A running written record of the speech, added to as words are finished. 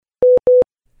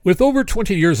With over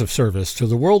 20 years of service to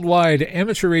the worldwide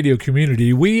amateur radio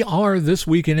community, we are This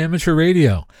Week in Amateur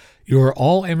Radio, your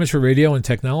all-amateur radio and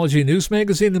technology news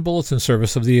magazine and bulletin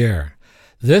service of the air.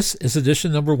 This is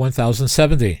edition number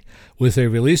 1070, with a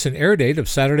release and air date of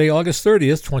Saturday, August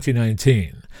 30th,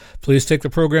 2019. Please take the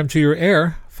program to your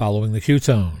air following the cue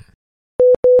tone.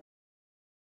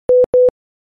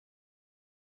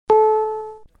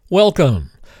 Welcome.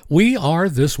 We are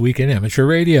This Week in Amateur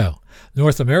Radio,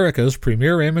 North America's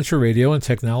premier amateur radio and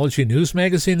technology news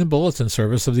magazine and bulletin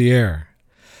service of the air.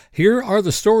 Here are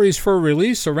the stories for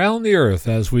release around the earth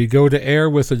as we go to air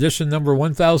with edition number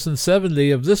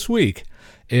 1070 of This Week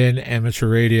in Amateur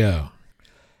Radio.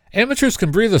 Amateurs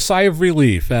can breathe a sigh of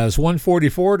relief as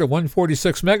 144 to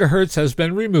 146 megahertz has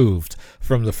been removed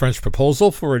from the French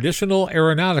proposal for additional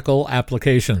aeronautical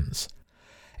applications.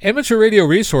 Amateur radio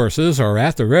resources are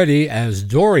at the ready as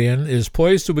Dorian is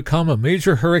poised to become a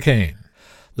major hurricane.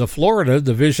 The Florida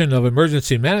Division of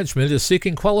Emergency Management is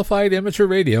seeking qualified amateur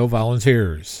radio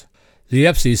volunteers. The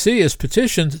FCC is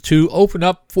petitioned to open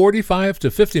up 45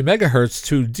 to 50 megahertz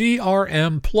to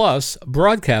DRM Plus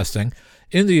broadcasting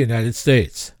in the United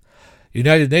States.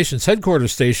 United Nations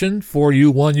headquarters station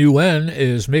 4U1UN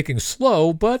is making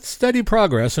slow but steady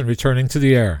progress in returning to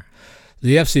the air.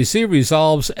 The FCC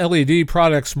resolves LED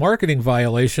products marketing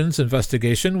violations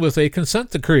investigation with a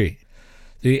consent decree.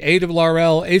 The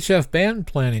ARRL HF Band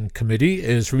Planning Committee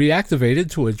is reactivated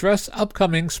to address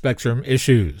upcoming spectrum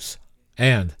issues.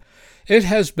 And it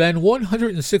has been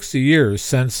 160 years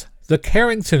since the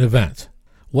Carrington event.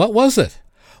 What was it?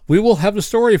 We will have a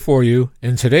story for you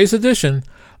in today's edition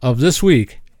of This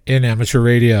Week in Amateur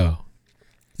Radio.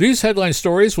 These headline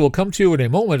stories will come to you in a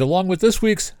moment along with this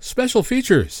week's special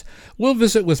features. We'll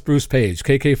visit with Bruce Page,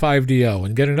 KK5DO,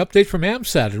 and get an update from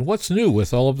AMSAT and what's new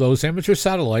with all of those amateur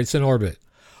satellites in orbit.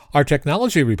 Our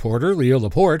technology reporter, Leo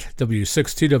Laporte,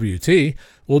 W6TWT,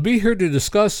 will be here to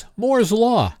discuss Moore's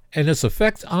Law and its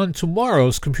effect on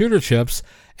tomorrow's computer chips,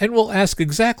 and will ask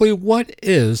exactly what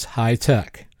is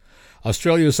high-tech.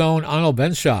 Australia's own Arnold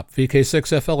Benshop,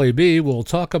 VK6FLAB, will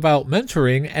talk about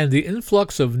mentoring and the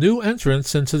influx of new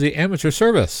entrants into the amateur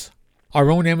service.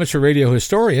 Our own amateur radio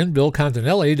historian, Bill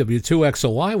Continelli,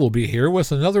 W2XOY, will be here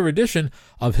with another edition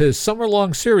of his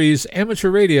summer-long series, Amateur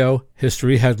Radio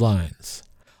History Headlines.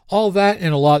 All that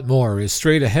and a lot more is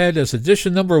straight ahead as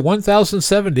edition number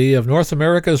 1070 of North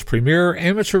America's premier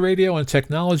amateur radio and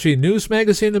technology news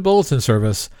magazine and bulletin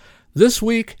service, This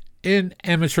Week in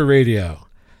Amateur Radio.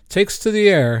 Takes to the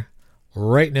air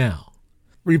right now.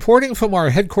 Reporting from our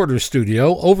headquarters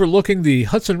studio overlooking the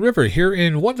Hudson River here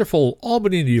in wonderful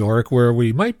Albany, New York, where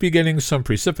we might be getting some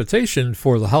precipitation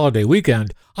for the holiday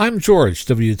weekend, I'm George,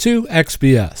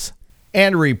 W2XBS.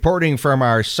 And reporting from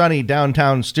our sunny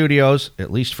downtown studios,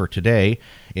 at least for today,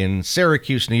 in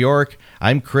Syracuse, New York,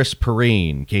 I'm Chris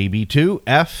Perrine,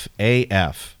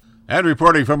 KB2FAF. And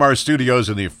reporting from our studios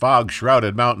in the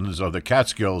fog-shrouded mountains of the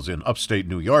Catskills in upstate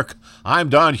New York, I'm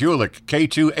Don Hulick,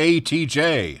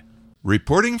 K2ATJ.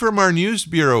 Reporting from our news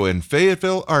bureau in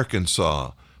Fayetteville,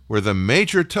 Arkansas, where the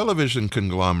major television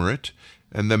conglomerate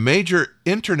and the major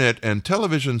internet and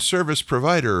television service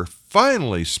provider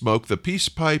finally smoked the peace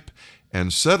pipe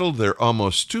and settled their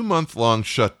almost 2-month-long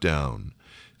shutdown.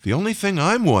 The only thing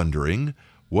I'm wondering,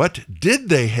 what did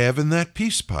they have in that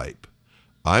peace pipe?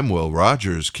 I'm Will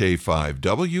Rogers,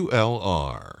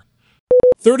 K5WLR.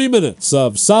 30 minutes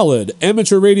of solid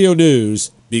amateur radio news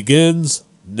begins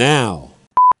now.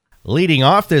 Leading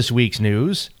off this week's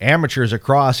news, amateurs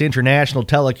across International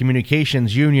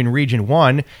Telecommunications Union Region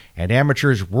 1 and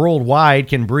amateurs worldwide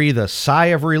can breathe a sigh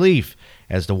of relief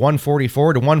as the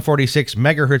 144 to 146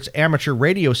 megahertz amateur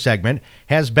radio segment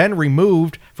has been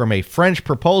removed from a French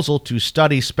proposal to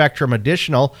study spectrum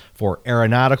additional for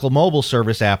aeronautical mobile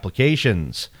service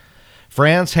applications.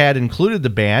 France had included the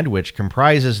band, which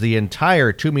comprises the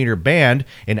entire 2-meter band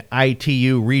in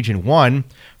ITU Region 1,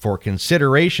 for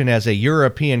consideration as a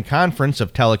European Conference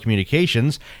of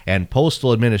Telecommunications and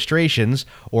Postal Administrations,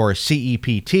 or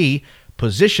CEPT,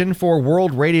 position for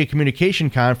World Radio Communication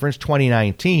Conference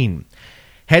 2019.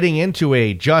 Heading into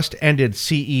a just-ended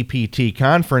CEPT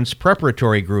conference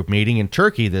preparatory group meeting in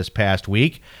Turkey this past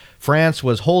week, France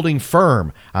was holding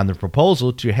firm on the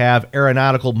proposal to have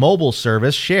aeronautical mobile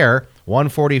service share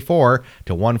 144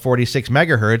 to 146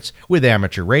 megahertz with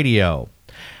amateur radio.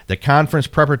 The conference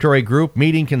preparatory group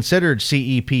meeting considered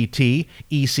CEPT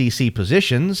ECC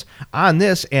positions on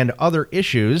this and other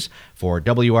issues for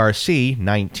WRC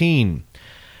 19.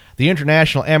 The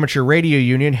International Amateur Radio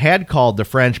Union had called the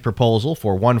French proposal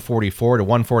for 144 to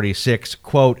 146,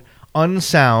 quote,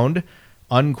 unsound,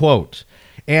 unquote.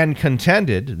 and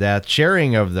contended that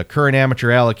sharing of the current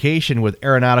amateur allocation with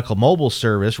Aeronautical Mobile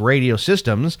Service radio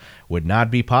systems would not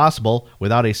be possible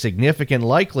without a significant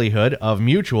likelihood of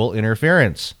mutual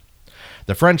interference.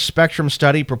 The French spectrum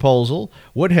study proposal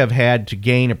would have had to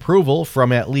gain approval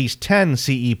from at least 10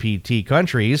 CEPT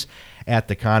countries at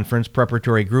the conference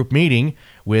preparatory group meeting,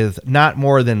 with not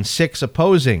more than 6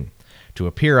 opposing, to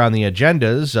appear on the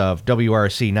agendas of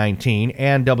WRC 19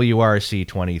 and WRC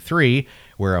 23,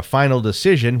 where a final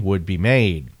decision would be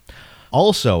made.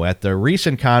 Also, at the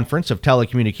recent Conference of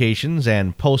Telecommunications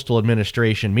and Postal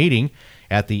Administration meeting,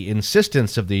 at the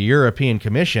insistence of the European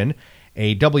Commission,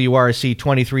 a WRC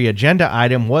 23 agenda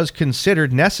item was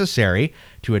considered necessary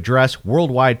to address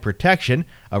worldwide protection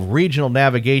of regional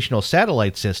navigational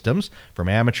satellite systems from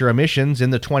amateur emissions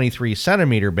in the 23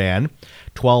 centimeter band,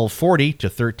 1240 to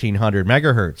 1300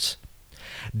 megahertz.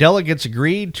 Delegates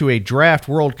agreed to a draft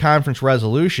World Conference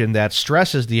resolution that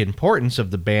stresses the importance of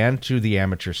the band to the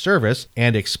amateur service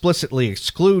and explicitly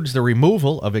excludes the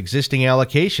removal of existing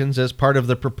allocations as part of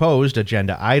the proposed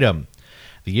agenda item.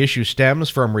 The issue stems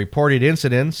from reported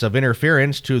incidents of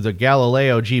interference to the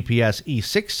Galileo GPS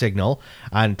E6 signal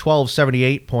on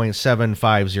 1278.750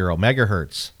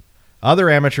 MHz.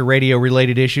 Other amateur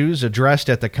radio-related issues addressed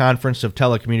at the Conference of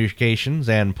Telecommunications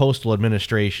and Postal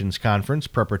Administration's Conference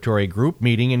Preparatory Group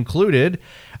meeting included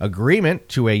agreement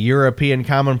to a European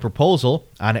Common Proposal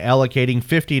on allocating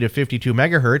 50 to 52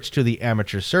 MHz to the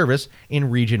amateur service in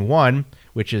Region 1,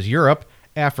 which is Europe,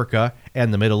 Africa,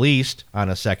 and the Middle East on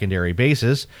a secondary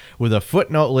basis, with a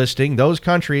footnote listing those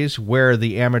countries where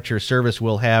the amateur service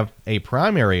will have a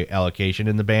primary allocation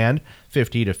in the band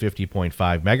 50 to 50.5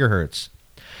 MHz.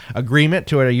 Agreement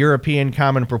to a European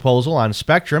Common Proposal on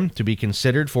spectrum to be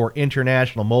considered for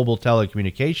international mobile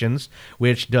telecommunications,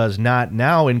 which does not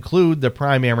now include the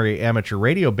primary amateur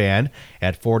radio band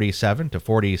at 47 to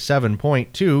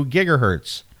 47.2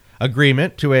 GHz.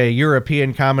 Agreement to a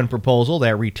European Common Proposal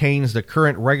that retains the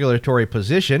current regulatory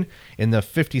position in the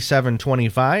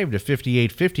 5725 to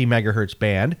 5850 MHz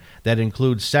band that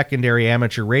includes secondary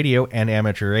amateur radio and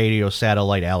amateur radio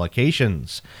satellite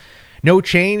allocations. No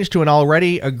change to an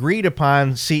already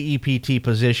agreed-upon CEPT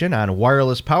position on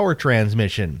wireless power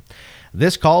transmission.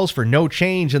 This calls for no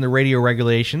change in the radio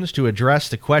regulations to address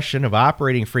the question of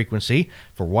operating frequency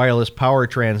for wireless power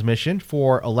transmission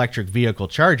for electric vehicle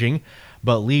charging,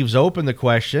 but leaves open the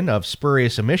question of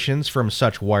spurious emissions from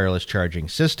such wireless charging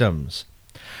systems.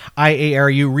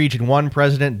 IARU Region 1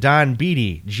 President Don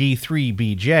Beatty,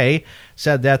 G3BJ,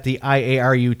 said that the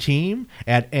IARU team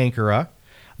at Ankara,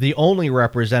 the only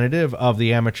representative of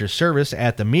the amateur service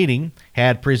at the meeting,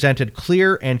 had presented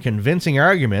clear and convincing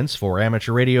arguments for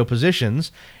amateur radio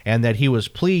positions, and that he was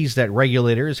pleased that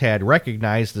regulators had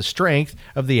recognized the strength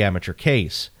of the amateur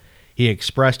case. He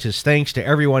expressed his thanks to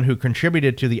everyone who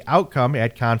contributed to the outcome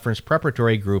at Conference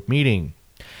Preparatory Group meeting.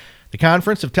 The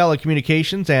Conference of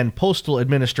Telecommunications and Postal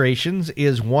Administrations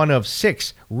is one of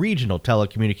 6 regional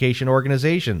telecommunication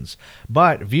organizations,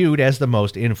 but viewed as the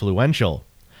most influential.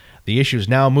 The issues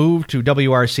now move to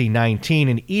WRC 19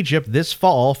 in Egypt this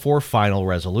fall for final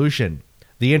resolution.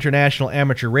 The International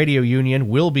Amateur Radio Union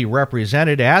will be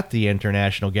represented at the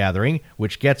international gathering,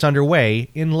 which gets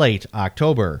underway in late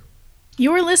October.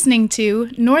 You're listening to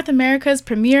North America's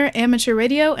premier amateur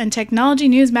radio and technology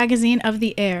news magazine of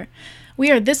the air.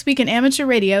 We are This Week in Amateur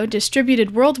Radio,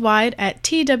 distributed worldwide at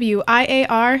twiar.net.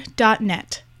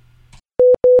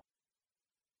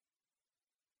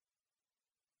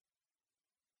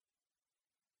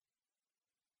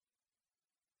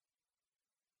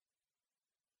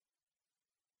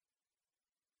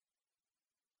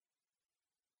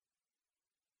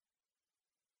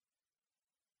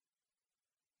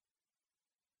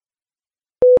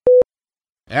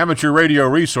 Amateur Radio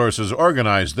Resources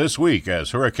organized this week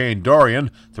as Hurricane Dorian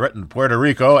threatened Puerto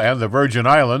Rico and the Virgin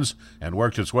Islands and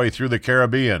worked its way through the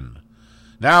Caribbean.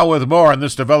 Now with more on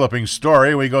this developing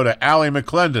story, we go to Allie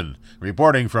McClendon,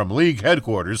 reporting from League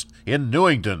headquarters in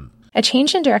Newington. A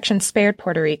change in direction spared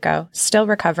Puerto Rico, still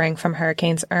recovering from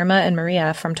Hurricanes Irma and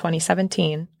Maria from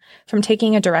 2017, from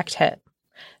taking a direct hit.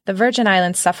 The Virgin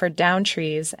Islands suffered downed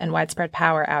trees and widespread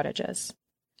power outages.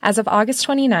 As of August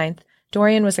 29th,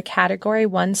 Dorian was a Category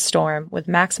 1 storm with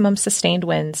maximum sustained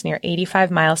winds near 85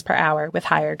 miles per hour with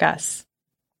higher gusts.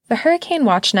 The Hurricane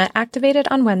WatchNet activated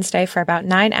on Wednesday for about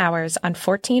 9 hours on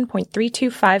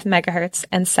 14.325 MHz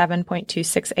and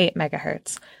 7.268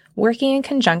 MHz, working in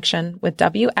conjunction with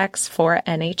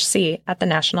WX4NHC at the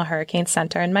National Hurricane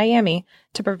Center in Miami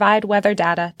to provide weather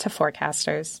data to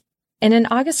forecasters. In an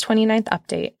August 29th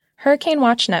update, Hurricane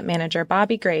WatchNet manager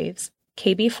Bobby Graves,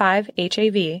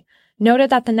 KB5HAV,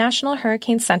 noted that the National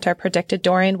Hurricane Center predicted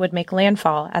Dorian would make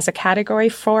landfall as a Category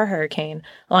 4 hurricane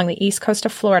along the east coast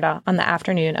of Florida on the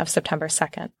afternoon of September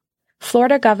 2nd.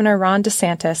 Florida Governor Ron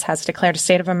DeSantis has declared a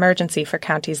state of emergency for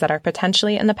counties that are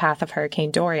potentially in the path of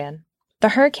Hurricane Dorian. The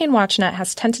Hurricane WatchNet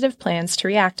has tentative plans to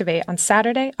reactivate on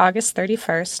Saturday, August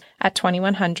 31st at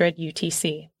 2100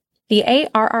 UTC. The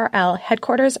ARRL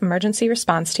Headquarters Emergency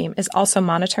Response Team is also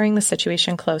monitoring the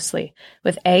situation closely,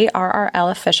 with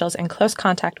ARRL officials in close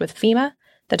contact with FEMA,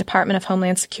 the Department of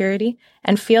Homeland Security,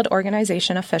 and field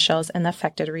organization officials in the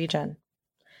affected region.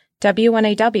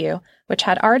 W1AW, which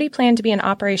had already planned to be in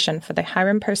operation for the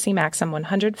Hiram Percy Maxim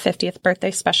 150th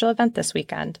birthday special event this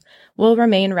weekend, will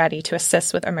remain ready to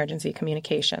assist with emergency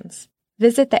communications.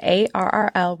 Visit the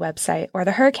ARRL website or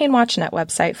the Hurricane WatchNet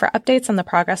website for updates on the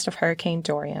progress of Hurricane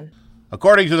Dorian.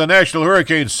 According to the National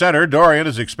Hurricane Center, Dorian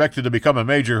is expected to become a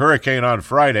major hurricane on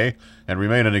Friday and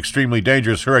remain an extremely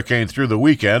dangerous hurricane through the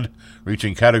weekend,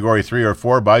 reaching Category 3 or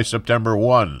 4 by September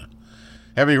 1.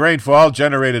 Heavy rainfall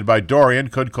generated by Dorian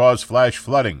could cause flash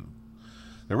flooding.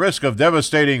 The risk of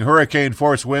devastating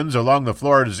hurricane-force winds along the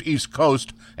Florida's east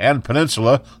coast and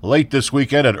peninsula late this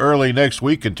weekend and early next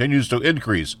week continues to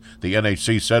increase, the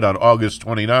NHC said on August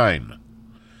 29.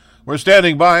 We're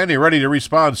standing by and a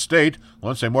ready-to-respond state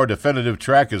once a more definitive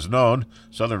track is known,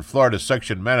 Southern Florida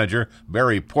Section Manager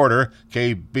Barry Porter,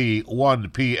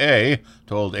 KB1PA,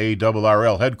 told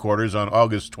ARRL headquarters on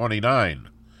August 29.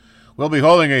 We'll be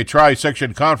holding a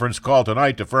tri-section conference call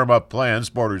tonight to firm up plans,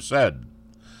 Porter said.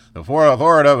 The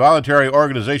Florida voluntary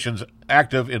organizations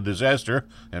active in disaster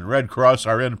and Red Cross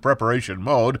are in preparation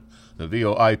mode. The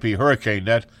VOIP Hurricane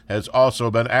Net has also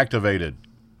been activated.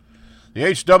 The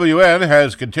HWN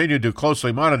has continued to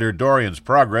closely monitor Dorian's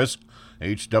progress.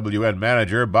 HWN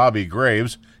manager Bobby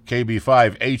Graves,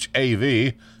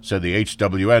 KB5HAV, said the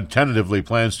HWN tentatively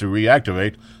plans to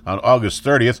reactivate on August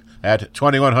 30th at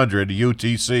 2100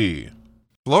 UTC.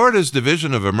 Florida's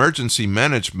Division of Emergency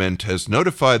Management has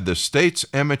notified the state's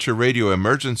amateur radio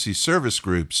emergency service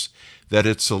groups that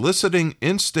it's soliciting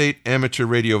in-state amateur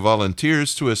radio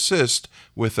volunteers to assist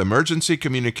with emergency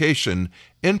communication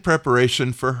in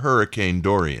preparation for Hurricane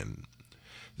Dorian.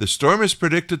 The storm is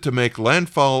predicted to make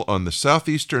landfall on the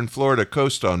southeastern Florida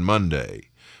coast on Monday.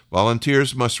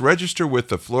 Volunteers must register with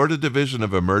the Florida Division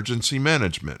of Emergency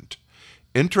Management.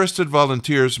 Interested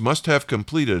volunteers must have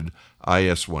completed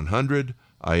IS 100,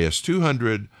 IS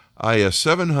 200, IS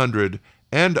 700,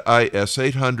 and IS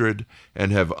 800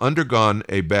 and have undergone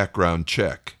a background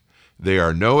check. There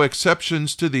are no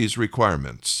exceptions to these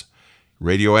requirements.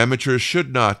 Radio amateurs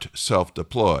should not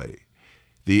self-deploy.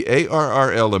 The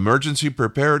ARRL Emergency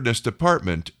Preparedness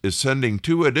Department is sending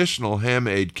 2 additional ham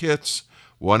aid kits,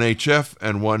 1 HF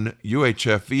and 1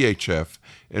 UHF VHF,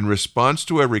 in response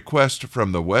to a request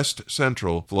from the West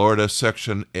Central Florida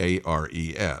Section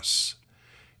ARES.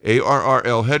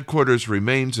 ARRL headquarters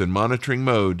remains in monitoring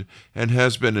mode and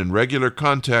has been in regular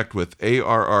contact with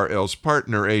ARRL's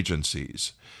partner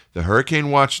agencies. The Hurricane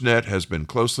WatchNet has been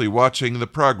closely watching the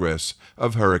progress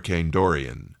of Hurricane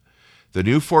Dorian. The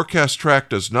new forecast track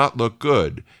does not look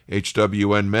good,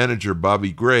 HWN manager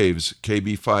Bobby Graves,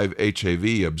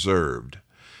 KB5HAV, observed.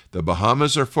 The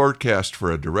Bahamas are forecast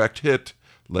for a direct hit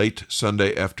late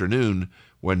Sunday afternoon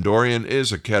when Dorian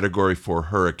is a Category 4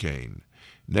 hurricane.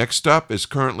 Next up is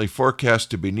currently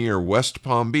forecast to be near West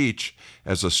Palm Beach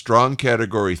as a strong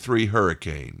Category 3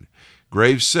 hurricane.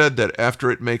 Graves said that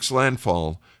after it makes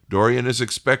landfall, Dorian is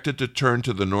expected to turn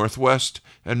to the northwest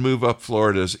and move up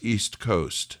Florida's east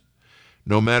coast.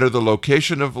 No matter the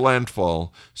location of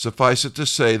landfall, suffice it to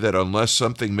say that unless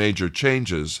something major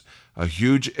changes, a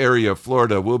huge area of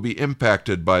Florida will be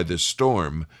impacted by this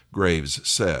storm, Graves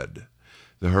said.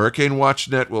 The Hurricane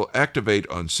WatchNet will activate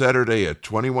on Saturday at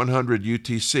 2100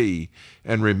 UTC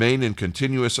and remain in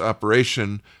continuous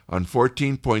operation on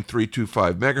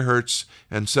 14.325 MHz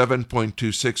and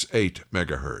 7.268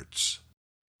 MHz.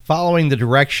 Following the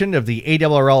direction of the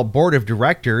ARRL Board of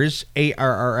Directors,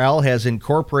 ARRL has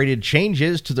incorporated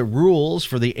changes to the rules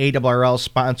for the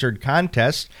ARRL-sponsored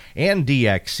contests and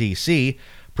DXCC,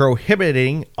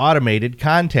 prohibiting automated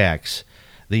contacts.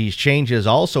 These changes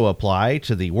also apply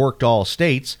to the Worked All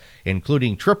States,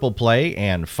 including Triple Play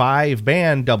and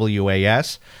 5-band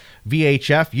WAS,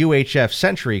 VHF UHF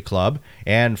Century Club,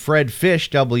 and Fred Fish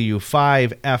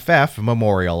W5FF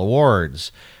Memorial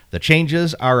Awards. The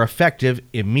changes are effective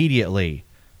immediately.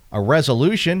 A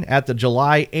resolution at the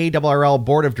July ARRL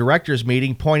Board of Directors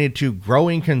meeting pointed to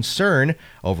growing concern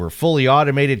over fully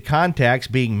automated contacts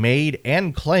being made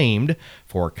and claimed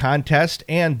for contest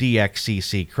and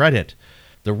DXCC credit.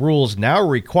 The rules now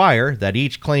require that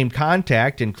each claim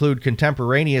contact include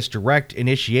contemporaneous direct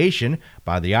initiation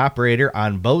by the operator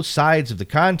on both sides of the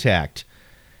contact.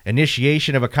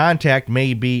 Initiation of a contact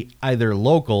may be either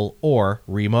local or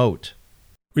remote.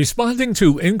 Responding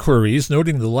to inquiries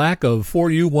noting the lack of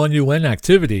 4U1UN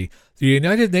activity, the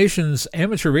United Nations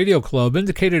Amateur Radio Club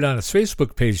indicated on its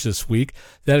Facebook page this week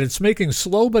that it's making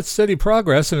slow but steady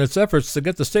progress in its efforts to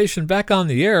get the station back on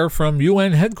the air from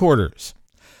UN headquarters.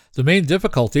 The main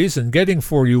difficulties in getting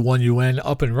 4U1UN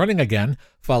up and running again,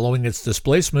 following its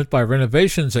displacement by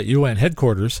renovations at UN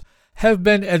headquarters, have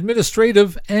been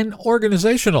administrative and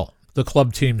organizational, the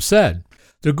club team said.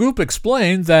 The group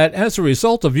explained that as a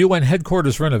result of UN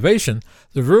headquarters renovation,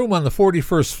 the room on the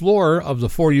 41st floor of the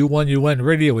 4U1UN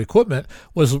radio equipment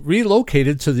was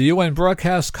relocated to the UN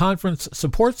Broadcast Conference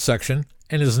Support Section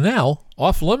and is now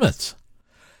off limits.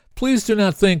 Please do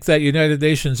not think that United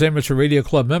Nations Amateur Radio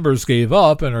Club members gave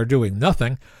up and are doing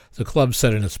nothing, the club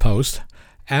said in its post.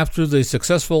 After the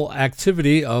successful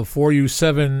activity of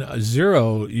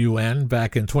 4U70UN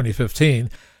back in 2015,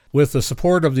 with the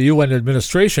support of the UN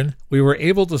administration, we were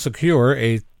able to secure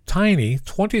a tiny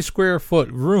 20-square-foot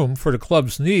room for the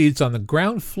club's needs on the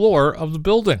ground floor of the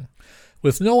building.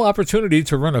 With no opportunity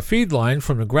to run a feed line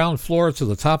from the ground floor to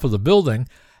the top of the building,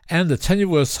 and the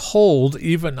tenuous hold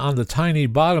even on the tiny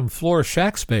bottom floor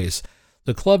shack space,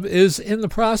 the club is in the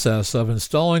process of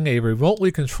installing a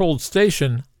remotely controlled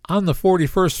station on the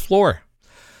 41st floor.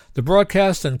 The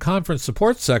Broadcast and Conference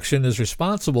Support Section is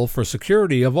responsible for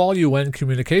security of all UN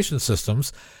communication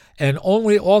systems, and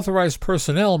only authorized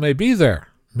personnel may be there,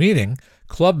 meaning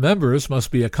club members must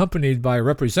be accompanied by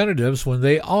representatives when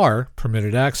they are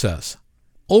permitted access.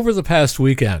 Over the past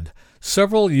weekend,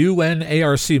 several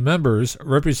UNARC members,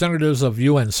 representatives of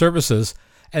UN services,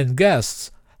 and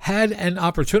guests had an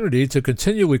opportunity to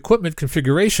continue equipment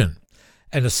configuration.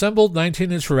 An assembled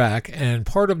 19-inch rack and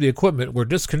part of the equipment were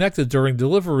disconnected during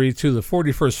delivery to the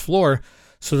 41st floor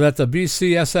so that the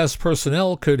BCSS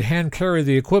personnel could hand-carry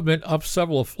the equipment up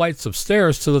several flights of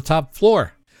stairs to the top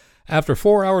floor. After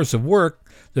 4 hours of work,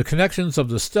 the connections of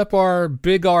the Step-R,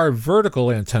 Big-R vertical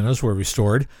antennas were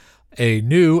restored, a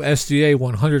new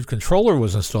SDA-100 controller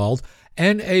was installed,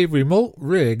 and a remote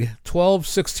rig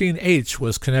 1216H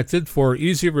was connected for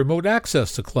easy remote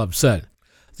access, the club said.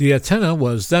 The antenna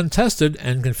was then tested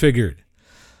and configured.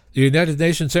 The United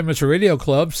Nations Amateur Radio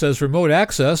Club says remote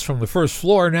access from the first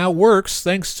floor now works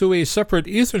thanks to a separate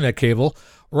Ethernet cable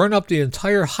run up the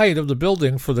entire height of the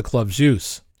building for the club's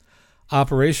use.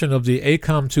 Operation of the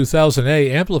ACOM 2000A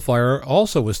amplifier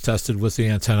also was tested with the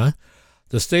antenna.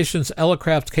 The station's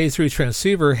Elecraft K3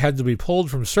 transceiver had to be pulled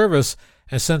from service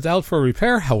and sent out for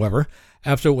repair, however,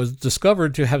 after it was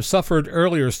discovered to have suffered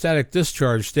earlier static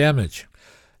discharge damage.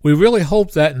 We really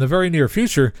hope that in the very near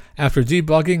future, after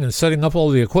debugging and setting up all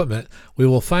the equipment, we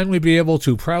will finally be able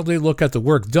to proudly look at the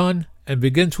work done and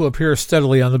begin to appear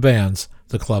steadily on the bands,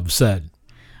 the club said.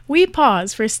 We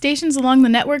pause for stations along the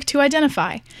network to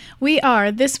identify. We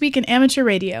are This Week in Amateur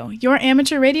Radio, your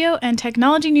amateur radio and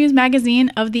technology news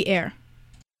magazine of the air.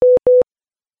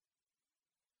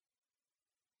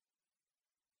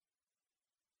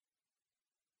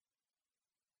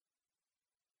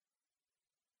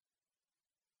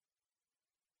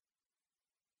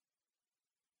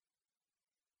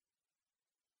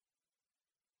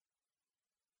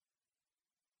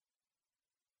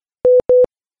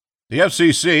 The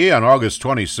FCC on August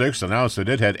 26th announced that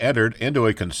it had entered into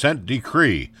a consent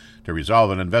decree to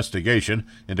resolve an investigation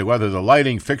into whether the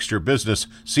lighting fixture business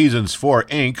Seasons 4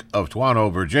 Inc. of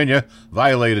Toano, Virginia,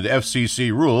 violated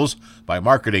FCC rules by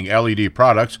marketing LED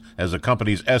products as the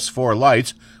company's S4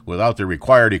 lights without the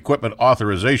required equipment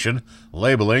authorization,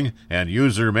 labeling, and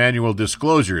user manual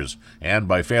disclosures, and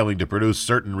by failing to produce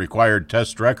certain required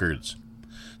test records.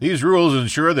 These rules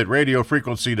ensure that radio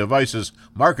frequency devices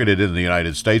marketed in the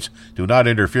United States do not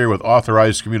interfere with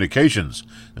authorized communications,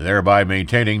 thereby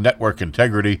maintaining network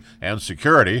integrity and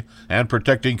security and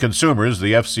protecting consumers,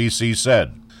 the FCC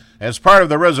said. As part of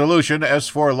the resolution,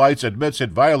 S4 Lights admits it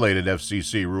violated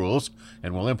FCC rules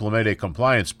and will implement a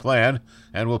compliance plan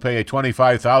and will pay a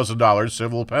 $25,000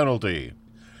 civil penalty.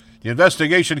 The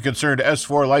investigation concerned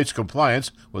S4 Lights' compliance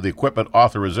with equipment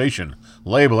authorization,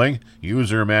 labeling,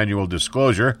 user manual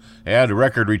disclosure, and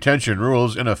record retention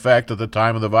rules in effect at the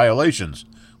time of the violations,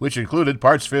 which included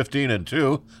Parts 15 and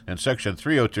 2 and Section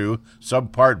 302,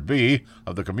 Subpart B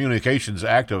of the Communications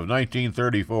Act of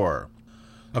 1934.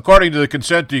 According to the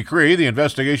consent decree, the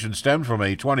investigation stemmed from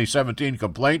a 2017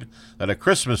 complaint that a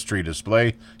Christmas tree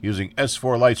display using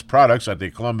S4 Lights products at the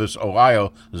Columbus,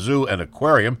 Ohio Zoo and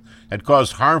Aquarium had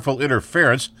caused harmful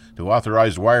interference to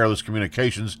authorized wireless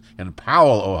communications in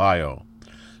Powell, Ohio.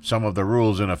 Some of the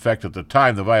rules in effect at the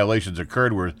time the violations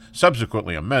occurred were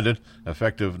subsequently amended,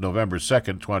 effective November 2,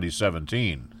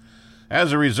 2017.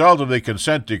 As a result of the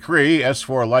consent decree,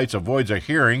 S4 Lights avoids a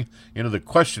hearing into the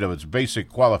question of its basic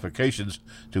qualifications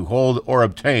to hold or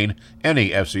obtain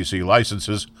any FCC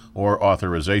licenses or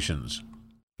authorizations.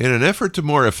 In an effort to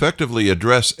more effectively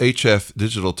address HF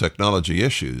digital technology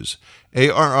issues,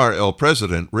 ARRL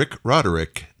President Rick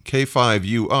Roderick,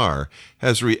 K5UR,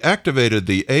 has reactivated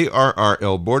the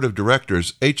ARRL Board of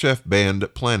Directors HF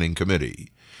Band Planning Committee.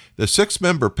 The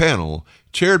 6-member panel,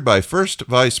 chaired by First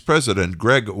Vice President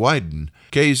Greg Wyden,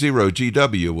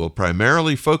 K0GW, will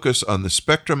primarily focus on the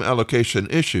spectrum allocation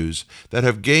issues that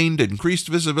have gained increased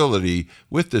visibility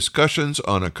with discussions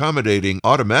on accommodating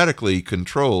automatically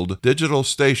controlled digital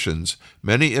stations,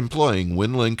 many employing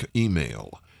WinLink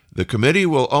email. The committee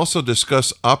will also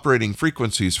discuss operating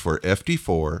frequencies for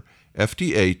FT4,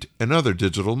 FT8, and other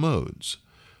digital modes.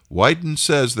 Wyden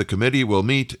says the committee will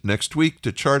meet next week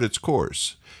to chart its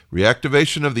course.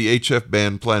 Reactivation of the HF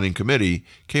Band Planning Committee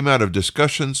came out of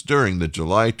discussions during the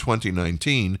July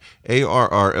 2019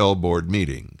 ARRL board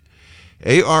meeting.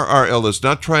 ARRL is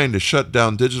not trying to shut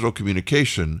down digital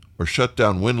communication or shut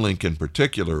down WinLink in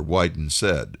particular, Wyden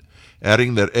said,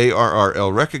 adding that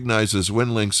ARRL recognizes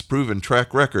WinLink's proven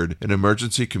track record in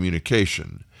emergency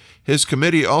communication. His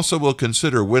committee also will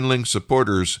consider WinLink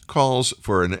supporters' calls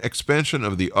for an expansion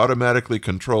of the automatically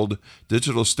controlled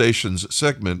digital stations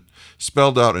segment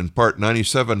spelled out in Part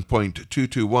 97.221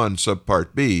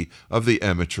 Subpart B of the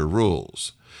Amateur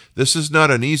Rules. This is not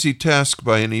an easy task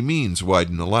by any means,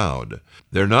 Wyden allowed.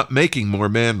 They're not making more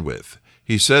bandwidth.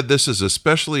 He said this is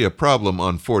especially a problem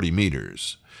on 40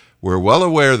 meters. We're well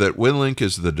aware that WinLink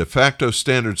is the de facto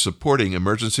standard supporting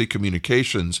emergency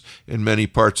communications in many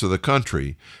parts of the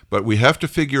country, but we have to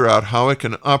figure out how it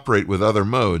can operate with other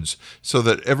modes so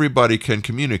that everybody can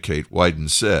communicate, Wyden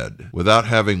said, without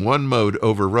having one mode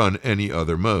overrun any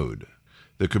other mode.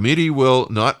 The committee will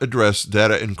not address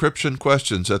data encryption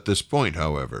questions at this point,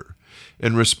 however.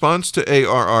 In response to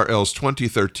ARRL's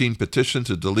 2013 petition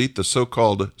to delete the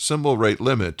so-called symbol rate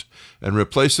limit and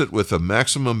replace it with a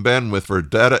maximum bandwidth for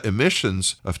data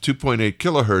emissions of 2.8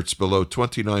 kHz below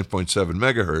 29.7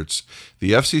 MHz,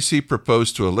 the FCC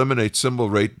proposed to eliminate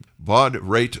symbol rate baud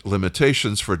rate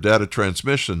limitations for data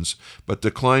transmissions, but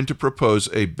declined to propose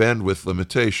a bandwidth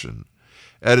limitation.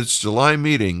 At its July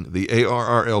meeting, the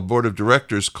ARRL Board of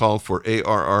Directors called for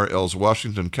ARRL's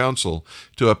Washington Council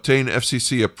to obtain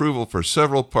FCC approval for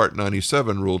several Part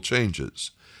 97 rule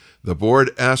changes. The board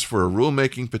asked for a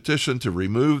rulemaking petition to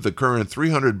remove the current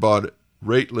 300 baud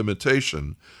rate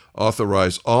limitation,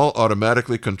 authorize all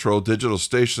automatically controlled digital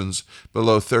stations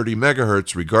below 30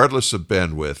 MHz regardless of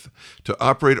bandwidth to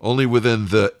operate only within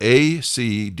the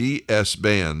ACDS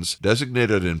bands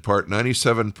designated in Part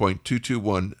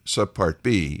 97.221 Subpart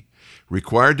B,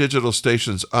 require digital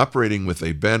stations operating with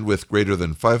a bandwidth greater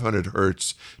than 500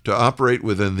 Hz to operate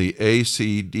within the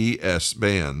ACDS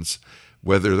bands,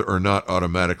 whether or not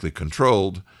automatically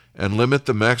controlled, and limit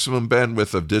the maximum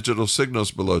bandwidth of digital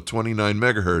signals below 29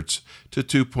 MHz to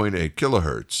 2.8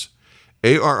 kHz.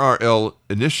 ARRL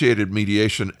initiated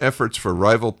mediation efforts for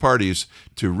rival parties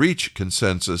to reach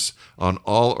consensus on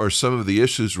all or some of the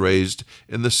issues raised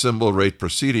in the symbol rate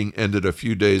proceeding ended a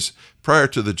few days prior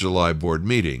to the July board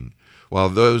meeting. While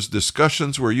those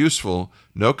discussions were useful,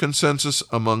 no consensus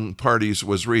among parties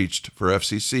was reached for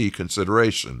FCC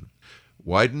consideration.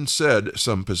 Wyden said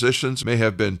some positions may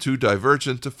have been too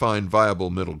divergent to find viable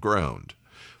middle ground.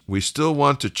 We still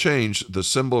want to change the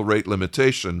symbol rate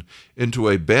limitation into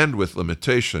a bandwidth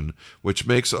limitation, which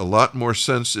makes a lot more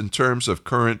sense in terms of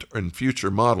current and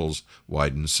future models,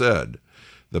 Wyden said.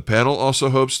 The panel also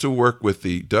hopes to work with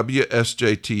the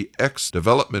WSJT-X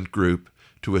development group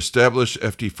to establish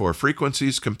FT4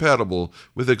 frequencies compatible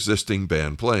with existing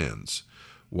band plans.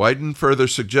 Wyden further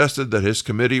suggested that his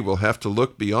committee will have to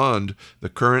look beyond the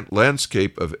current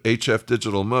landscape of HF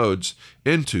digital modes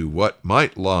into what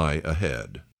might lie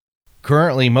ahead.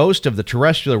 Currently, most of the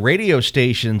terrestrial radio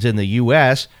stations in the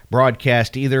U.S.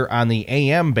 broadcast either on the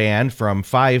AM band from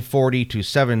 540 to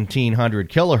 1700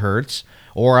 kilohertz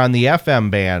or on the FM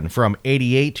band from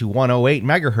 88 to 108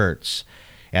 megahertz.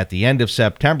 At the end of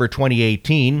September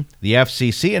 2018, the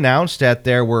FCC announced that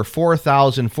there were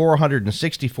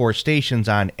 4,464 stations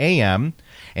on AM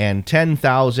and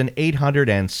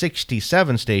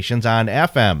 10,867 stations on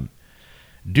FM.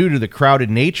 Due to the crowded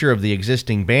nature of the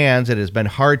existing bands, it has been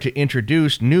hard to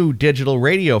introduce new digital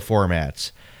radio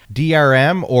formats.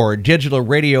 DRM, or Digital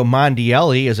Radio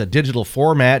Mondiale, is a digital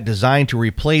format designed to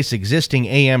replace existing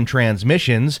AM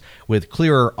transmissions with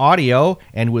clearer audio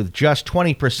and with just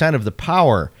 20% of the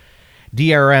power.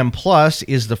 DRM Plus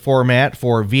is the format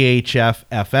for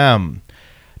VHF-FM.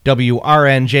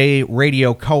 WRNJ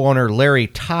radio co-owner Larry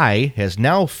Tye has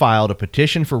now filed a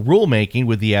petition for rulemaking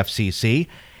with the FCC,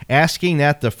 asking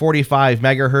that the 45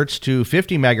 MHz to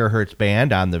 50 MHz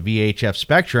band on the VHF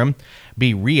spectrum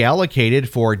be reallocated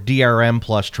for DRM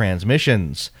Plus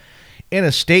transmissions. In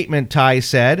a statement, Tye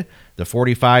said the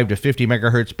 45 to 50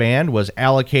 MHz band was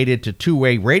allocated to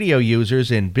two-way radio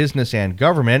users in business and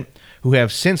government who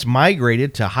have since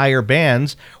migrated to higher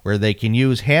bands where they can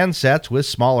use handsets with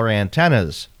smaller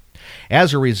antennas.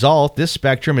 As a result, this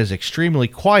spectrum is extremely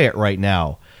quiet right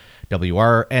now.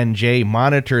 WRNJ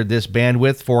monitored this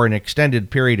bandwidth for an extended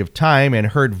period of time and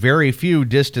heard very few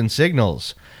distant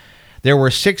signals. There were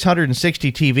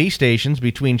 660 TV stations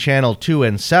between Channel 2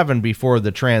 and 7 before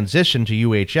the transition to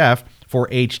UHF for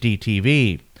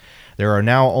HDTV. There are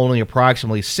now only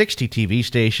approximately 60 TV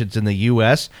stations in the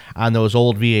U.S. on those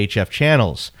old VHF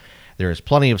channels. There is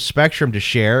plenty of spectrum to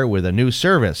share with a new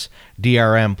service,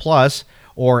 DRM Plus,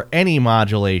 or any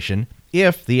modulation,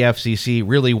 if the FCC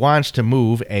really wants to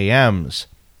move AMs.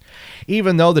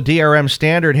 Even though the DRM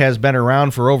standard has been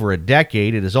around for over a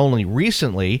decade, it is only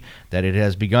recently that it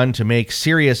has begun to make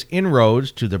serious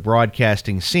inroads to the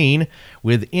broadcasting scene,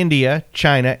 with India,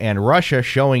 China, and Russia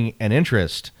showing an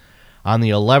interest. On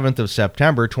the 11th of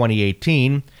September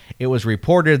 2018, it was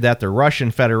reported that the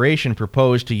Russian Federation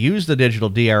proposed to use the digital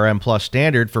DRM Plus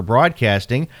standard for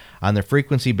broadcasting on the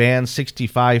frequency bands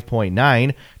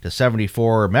 65.9 to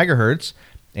 74 MHz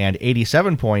and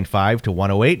 87.5 to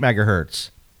 108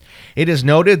 MHz. It is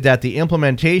noted that the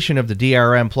implementation of the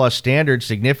DRM Plus standard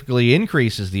significantly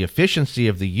increases the efficiency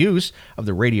of the use of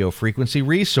the radio frequency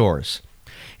resource.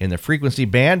 In the frequency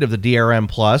band of the DRM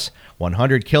Plus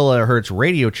 100 kHz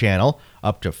radio channel,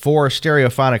 up to 4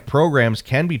 stereophonic programs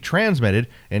can be transmitted,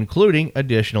 including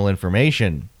additional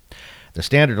information. The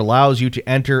standard allows you to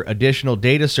enter additional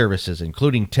data services,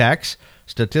 including text,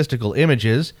 statistical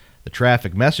images, the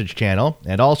traffic message channel,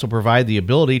 and also provide the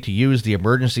ability to use the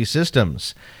emergency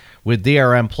systems. With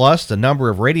DRM Plus, the number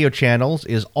of radio channels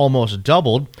is almost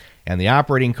doubled, and the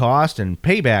operating cost and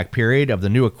payback period of the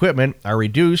new equipment are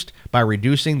reduced by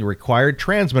reducing the required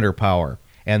transmitter power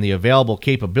and the available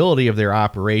capability of their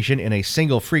operation in a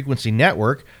single frequency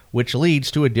network, which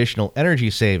leads to additional energy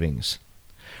savings.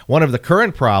 One of the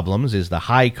current problems is the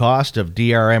high cost of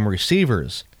DRM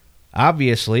receivers.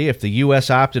 Obviously, if the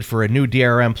U.S. opted for a new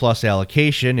DRM Plus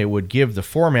allocation, it would give the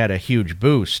format a huge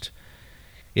boost.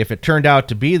 If it turned out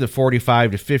to be the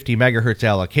 45 to 50 MHz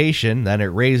allocation, then it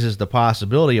raises the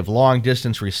possibility of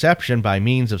long-distance reception by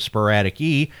means of sporadic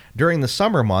E during the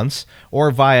summer months or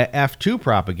via F2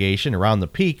 propagation around the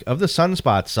peak of the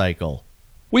sunspot cycle.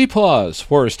 We pause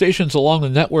for stations along the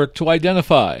network to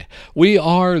identify. We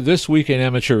are This Week in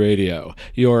Amateur Radio,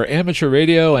 your amateur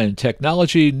radio and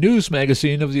technology news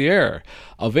magazine of the air,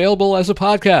 available as a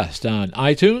podcast on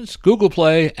iTunes, Google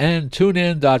Play, and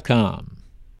TuneIn.com.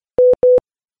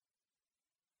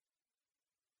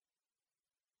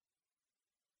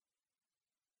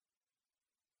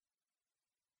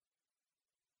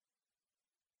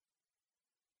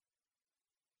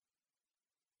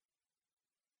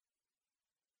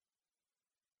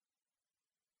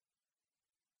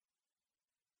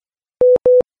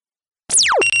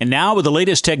 And now with the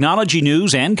latest technology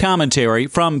news and commentary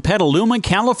from Petaluma,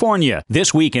 California.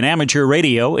 This Week in Amateur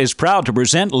Radio is proud to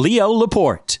present Leo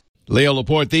Laporte. Leo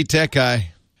Laporte, the tech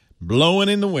guy, blowing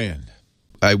in the wind.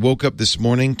 I woke up this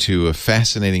morning to a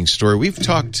fascinating story. We've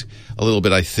talked a little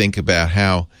bit, I think, about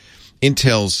how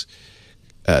Intel's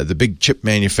the big chip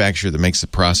manufacturer that makes the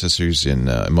processors in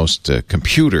most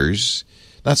computers,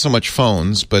 not so much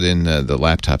phones, but in the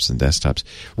laptops and desktops,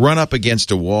 run up against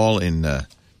a wall in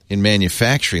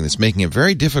manufacturing that's making it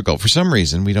very difficult, for some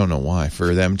reason, we don't know why,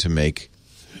 for them to make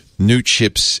new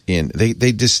chips in.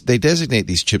 They designate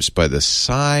these chips by the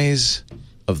size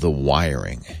of the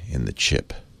wiring in the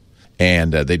chip.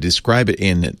 And they describe it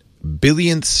in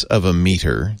billionths of a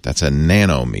meter. That's a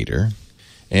nanometer.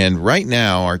 And right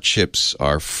now, our chips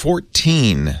are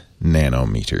 14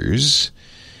 nanometers.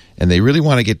 And they really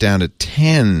want to get down to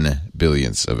 10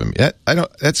 billionths of a meter.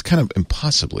 That's kind of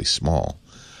impossibly small.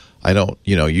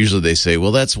 Usually they say,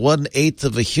 well, that's 1/8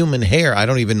 of a human hair. I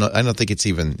don't even know. I don't think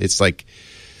it's like,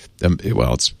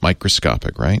 it's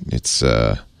microscopic, right? It's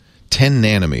 10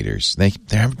 nanometers.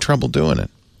 They're having trouble doing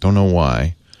it. Don't know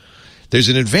why. There's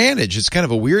an advantage. It's kind of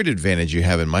a weird advantage you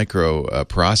have in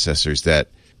microprocessors that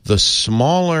the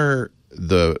smaller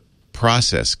the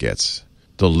process gets,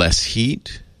 the less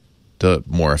heat, the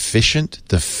more efficient,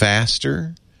 the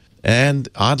faster, and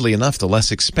oddly enough, the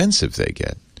less expensive they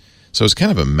get. So it's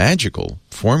kind of a magical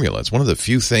formula. It's one of the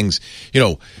few things,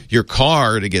 your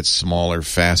car to get smaller,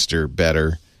 faster,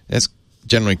 better, that's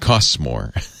generally costs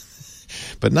more.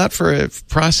 But not for a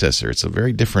processor. It's a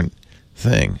very different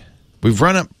thing. We've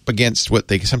run up against what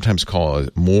they sometimes call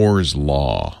Moore's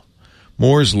Law.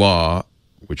 Moore's Law,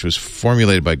 which was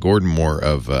formulated by Gordon Moore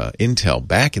of Intel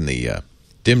back in the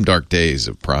dim, dark days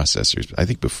of processors, I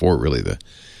think before really the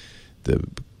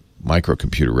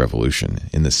microcomputer revolution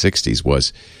in the 60s,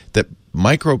 was that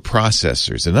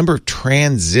microprocessors, the number of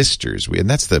transistors, and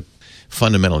that's the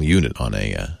fundamental unit on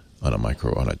a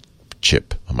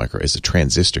chip, is a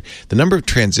transistor. The number of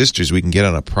transistors we can get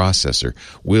on a processor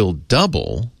will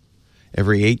double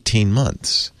every 18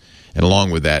 months. And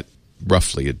along with that,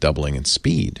 roughly a doubling in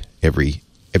speed every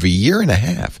year and a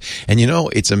half. And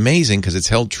it's amazing because it's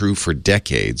held true for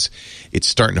decades. It's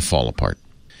starting to fall apart.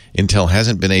 Intel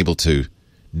hasn't been able to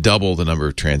double the number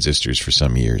of transistors for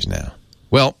some years now.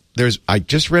 Well, I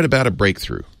just read about a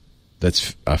breakthrough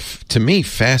that's, to me,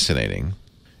 fascinating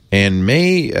and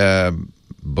may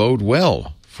bode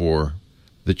well for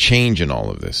the change in all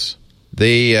of this.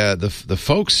 The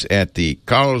folks at the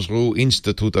Karlsruhe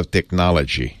Institute of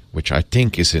Technology, which I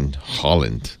think is in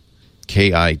Holland,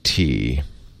 KIT,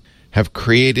 have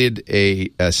created a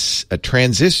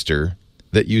transistor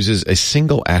that uses a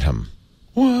single atom.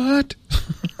 What?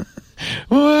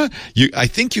 What? I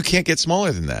think you can't get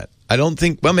smaller than that. I don't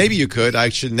think, well, maybe you could. I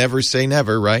should never say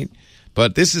never, right?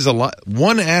 But this is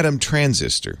one atom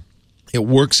transistor. It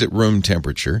works at room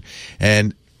temperature.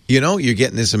 And, you're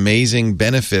getting this amazing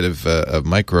benefit of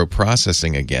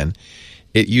microprocessing again.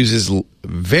 It uses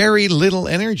very little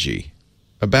energy,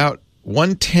 about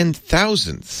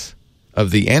 1/10,000th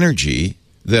of the energy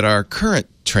that our current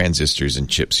transistors and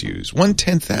chips use.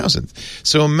 1/10,000th.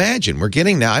 So imagine, we're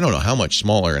getting now, I don't know how much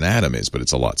smaller an atom is, but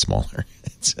it's a lot smaller.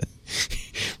 It's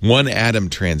one atom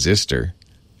transistor.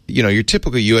 Your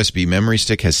typical USB memory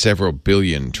stick has several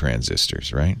billion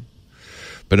transistors, right?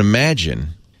 But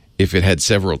imagine if it had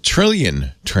several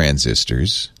trillion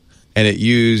transistors and it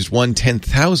used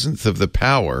 1/10,000th of the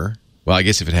power. Well, I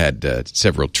guess if it had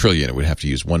several trillion, it would have to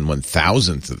use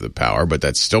 1/1000th of the power, but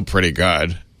that's still pretty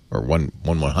good. Or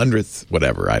 1/100th,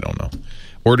 whatever, I don't know.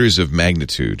 Orders of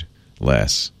magnitude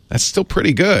less. That's still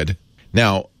pretty good.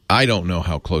 Now, I don't know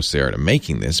how close they are to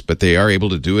making this, but they are able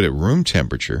to do it at room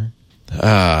temperature.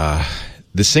 The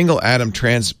single atom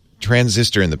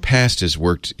transistor in the past has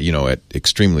worked, at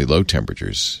extremely low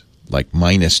temperatures, like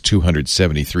minus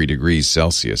 273 degrees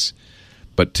Celsius.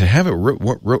 But to have it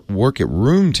work at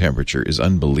room temperature is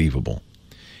unbelievable.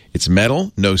 It's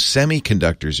metal, no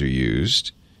semiconductors are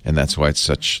used, and that's why it's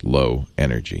such low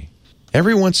energy.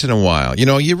 Every once in a while,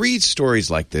 you read stories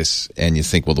like this and you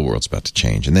think, well, the world's about to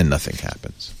change, and then nothing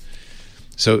happens.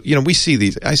 So, I see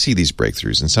these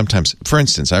breakthroughs, and sometimes, for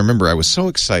instance, I remember I was so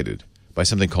excited by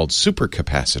something called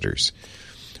supercapacitors,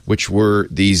 which were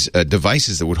these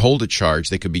devices that would hold a charge.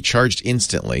 They could be charged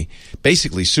instantly,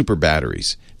 basically super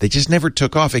batteries. They just never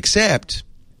took off, except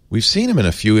we've seen them in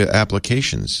a few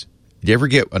applications. Did you ever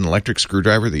get an electric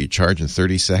screwdriver that you charge in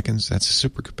 30 seconds? That's a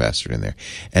supercapacitor in there.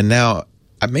 And now,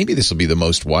 maybe this will be the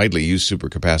most widely used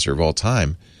supercapacitor of all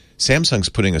time. Samsung's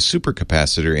putting a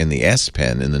supercapacitor in the S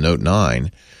Pen in the Note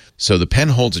 9. So the pen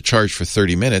holds a charge for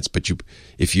 30 minutes, but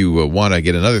if you want to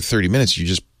get another 30 minutes, you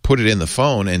just put it in the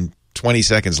phone, and 20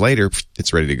 seconds later,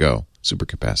 it's ready to go.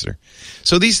 Supercapacitor.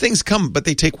 So these things come, but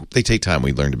they take time.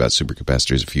 We learned about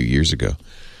supercapacitors a few years ago.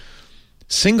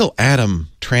 Single atom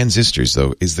transistors,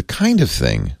 though, is the kind of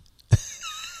thing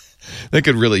that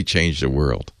could really change the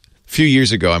world. A few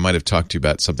years ago, I might have talked to you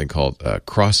about something called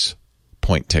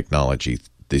cross-point technology.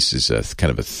 This is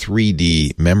kind of a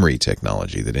 3D memory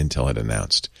technology that Intel had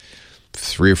announced.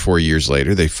 3 or 4 years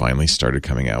later, they finally started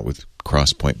coming out with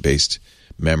cross-point-based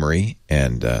memory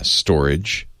and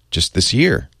storage just this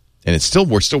year. And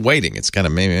we're still waiting. It's kind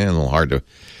of maybe a little hard to,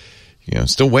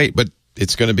 still wait, but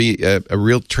it's going to be a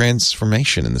real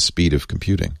transformation in the speed of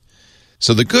computing.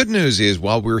 So the good news is,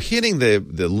 while we're hitting the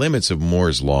limits of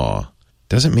Moore's Law,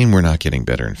 doesn't mean we're not getting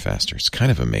better and faster. It's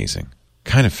kind of amazing,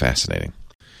 kind of fascinating.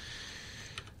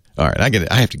 All right,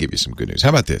 I have to give you some good news. How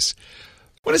about this?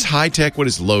 What is high tech? What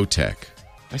is low tech?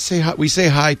 We say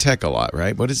high tech a lot,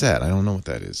 right? What is that? I don't know what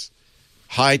that is.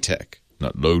 High tech,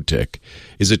 not low tech.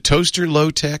 Is a toaster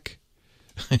low tech?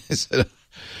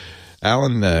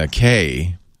 Alan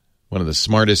Kay, one of the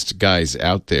smartest guys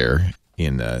out there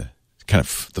in kind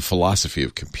of the philosophy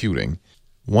of computing,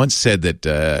 once said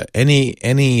that any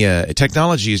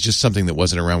technology is just something that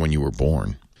wasn't around when you were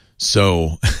born.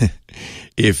 So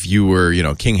if you were,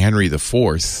 King Henry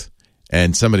IV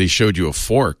and somebody showed you a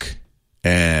fork,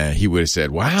 he would have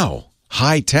said, wow,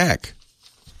 high tech.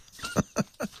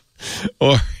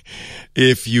 Or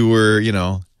if you were,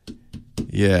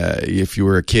 if you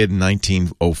were a kid in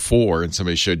 1904 and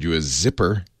somebody showed you a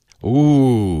zipper,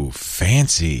 ooh,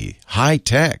 fancy, high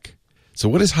tech. So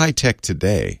what is high tech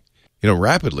today?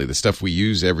 Rapidly, the stuff we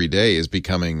use every day is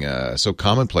becoming so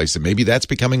commonplace that maybe that's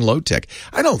becoming low tech.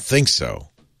 I don't think so.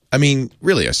 I mean,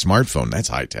 really, a smartphone, that's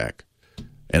high tech.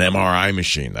 An MRI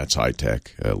machine, that's high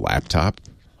tech. A laptop,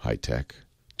 high tech.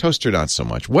 Toaster, not so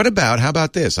much. How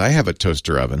about this? I have a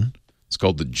toaster oven. It's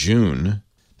called the June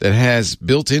that has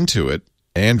built into it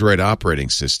Android operating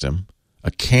system,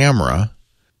 a camera,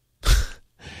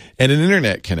 and an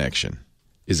internet connection.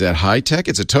 Is that high tech?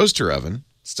 It's a toaster oven.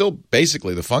 Still,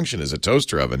 basically, the function is a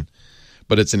toaster oven,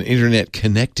 but it's an internet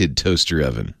connected toaster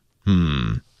oven.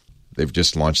 They've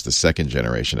just launched the second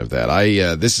generation of that.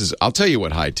 I'll tell you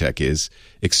what high tech is.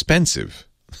 Expensive.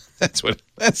 That's what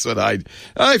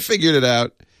I figured it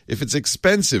out. If it's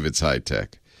expensive, it's high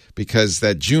tech. Because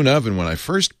that June oven, when I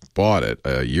first bought it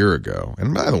a year ago,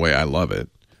 and by the way, I love it.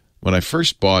 When I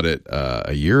first bought it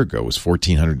a year ago, it was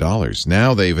 $1,400.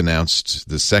 Now they've announced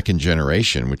the second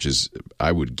generation, which is,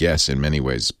 I would guess, in many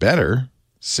ways better.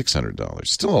 $600.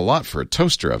 Still a lot for a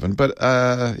toaster oven, but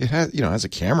it has a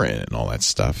camera in it and all that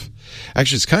stuff.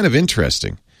 Actually, it's kind of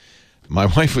interesting. My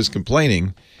wife was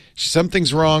complaining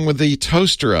something's wrong with the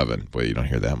toaster oven. Boy, you don't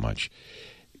hear that much.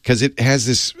 Because it has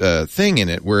this thing in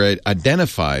it where it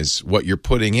identifies what you're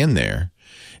putting in there,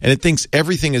 and it thinks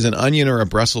everything is an onion or a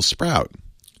Brussels sprout.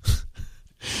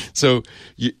 So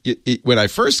when I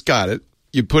first got it,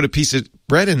 you put a piece of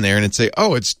bread in there and it'd say,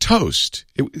 "Oh, it's toast."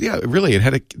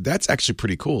 That's actually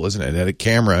pretty cool, isn't it? It had a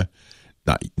camera,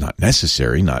 not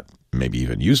necessary, not maybe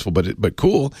even useful, but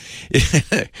cool.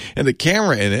 And the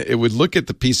camera in it, it would look at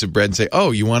the piece of bread and say, "Oh,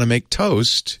 you want to make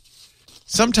toast?"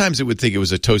 Sometimes it would think it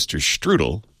was a toaster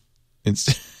strudel,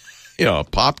 a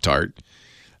Pop-Tart.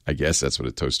 I guess that's what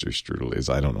a toaster strudel is.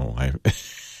 I don't know.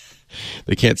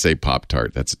 They can't say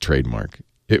Pop-Tart. That's a trademark.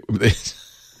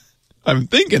 I'm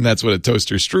thinking that's what a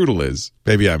toaster strudel is.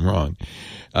 Maybe I'm wrong.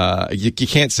 You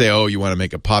can't say, "Oh, you want to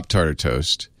make a Pop-Tart or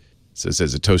toast." So it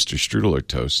says a toaster strudel or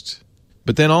toast.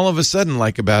 But then all of a sudden,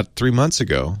 like about 3 months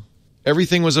ago,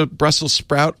 everything was a Brussels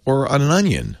sprout or an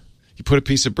onion. You put a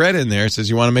piece of bread in there. It says,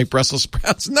 "You want to make Brussels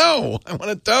sprouts?" No, I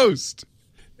want a toast.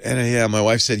 And my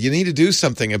wife said, "You need to do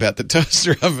something about the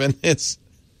toaster oven."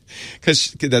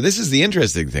 Because this is the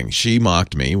interesting thing. She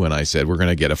mocked me when I said we're going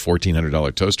to get a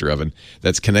 $1,400 toaster oven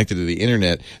that's connected to the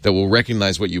internet that will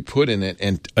recognize what you put in it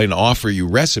and offer you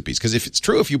recipes. Because if it's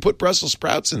true, if you put Brussels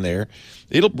sprouts in there,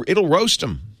 it'll roast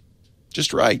them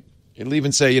just right. It'll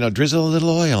even say, drizzle a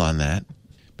little oil on that.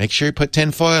 Make sure you put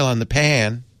tin foil on the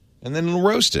pan, and then it'll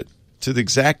roast it to the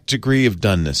exact degree of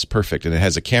doneness. Perfect. And it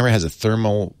has a camera, has a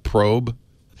thermal probe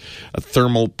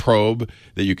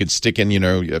that you can stick in,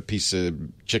 a piece of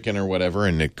chicken or whatever,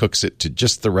 and it cooks it to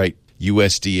just the right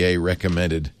USDA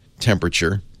recommended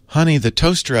temperature. Honey, the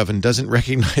toaster oven doesn't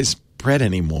recognize bread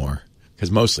anymore,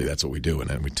 because mostly that's what we do, and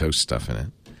then we toast stuff in it.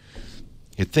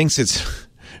 It thinks it's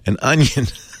an onion.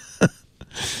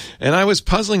 And I was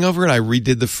puzzling over it. I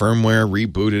redid the firmware,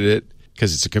 rebooted it,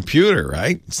 because it's a computer,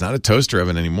 right? It's not a toaster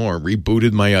oven anymore.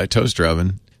 Rebooted my toaster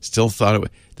oven. Still thought it was.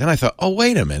 Then I thought, oh,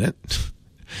 wait a minute.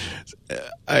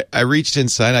 I reached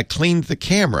inside. I cleaned the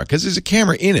camera because there's a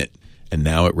camera in it. And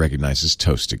now it recognizes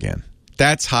toast again.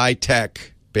 That's high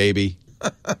tech, baby.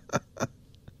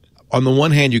 On the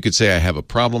one hand, you could say I have a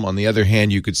problem. On the other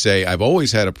hand, you could say I've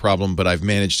always had a problem, but I've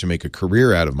managed to make a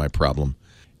career out of my problem.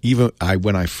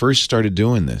 When I first started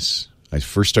doing this, I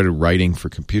first started writing for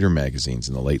computer magazines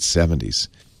in the late 70s.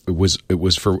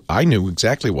 I knew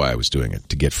exactly why I was doing it,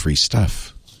 to get free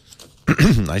stuff.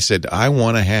 I said, I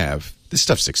want to have, this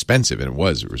stuff's expensive, and it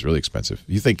was really expensive.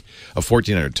 You think a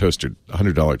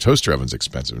 $1,400 toaster oven's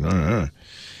expensive. No.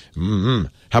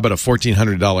 How about a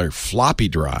 $1,400 floppy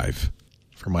drive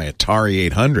for my Atari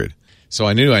 800? So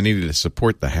I knew I needed to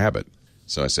support the habit.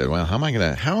 So I said, well, how am I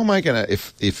gonna,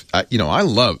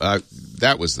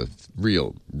 that was the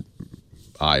real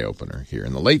eye-opener here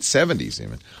in the late 70s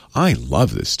even. I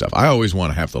love this stuff. I always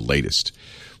want to have the latest.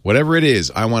 Whatever it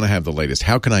is, I want to have the latest.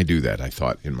 How can I do that? I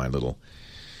thought in my little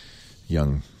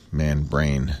young man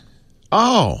brain.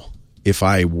 Oh, if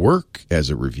I work as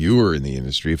a reviewer in the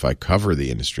industry, if I cover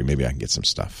the industry, maybe I can get some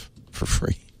stuff for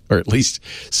free, or at least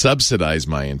subsidize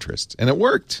my interest. And it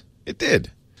worked. It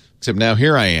did. Except now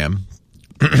here I am,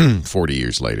 40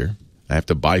 years later. I have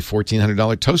to buy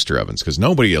 $1,400 toaster ovens because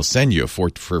nobody will send you for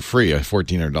free a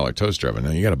 $1,400 toaster oven.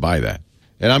 No, you got to buy that.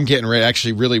 And I'm getting ready.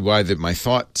 Actually, really, why my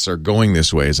thoughts are going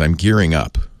this way is I'm gearing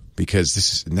up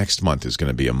because next month is going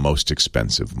to be a most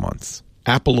expensive month.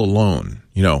 Apple alone,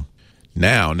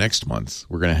 Now, next month,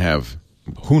 we're going to have,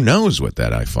 who knows what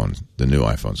that iPhone, the new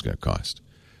iPhone's going to cost.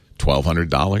 $1,200,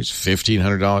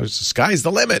 $1,500. The sky's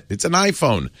the limit. It's an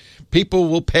iPhone. People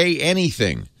will pay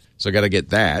anything. So I got to get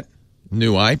that.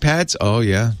 New iPads. Oh,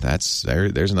 yeah.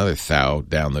 There's another thou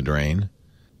down the drain.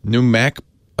 New Mac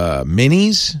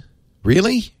Minis.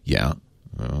 Really? Yeah.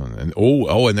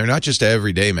 And they're not just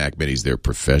everyday Mac Minis. They're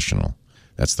professional.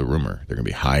 That's the rumor. They're going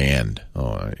to be high-end.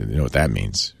 Oh, you know what that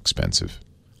means? Expensive.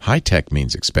 High-tech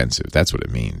means expensive. That's what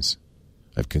it means.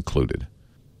 I've concluded.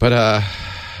 But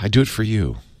I do it for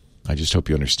you. I just hope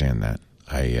you understand that.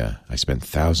 I spend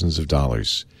thousands of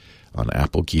dollars on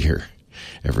Apple gear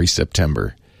every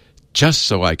September just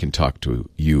so I can talk to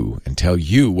you and tell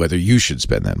you whether you should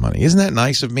spend that money. Isn't that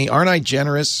nice of me? Aren't I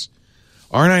generous?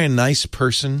 Aren't I a nice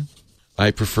person?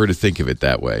 I prefer to think of it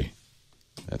that way.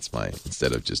 That's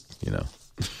instead of just,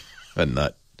 a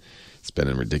nut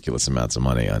spending ridiculous amounts of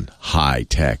money on high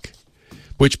tech.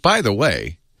 Which, by the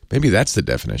way, maybe that's the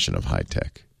definition of high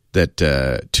tech.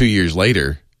 That 2 years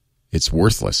later, it's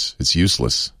worthless. It's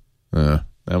useless. That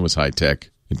was high tech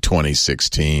in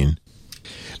 2016.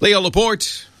 Leo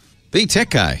Laporte, the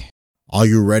tech guy. Are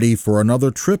you ready for another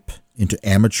trip into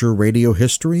amateur radio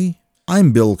history?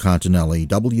 I'm Bill Continelli,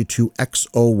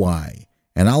 W2XOY,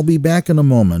 and I'll be back in a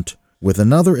moment with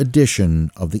another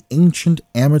edition of the Ancient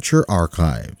Amateur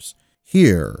Archives,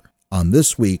 here on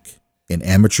This Week in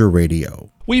Amateur Radio.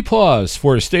 We pause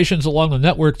for stations along the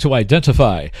network to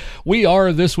identify. We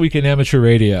are This Week in Amateur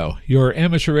Radio, your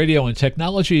amateur radio and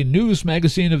technology news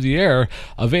magazine of the air,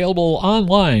 available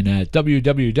online at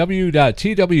www.twiar.net.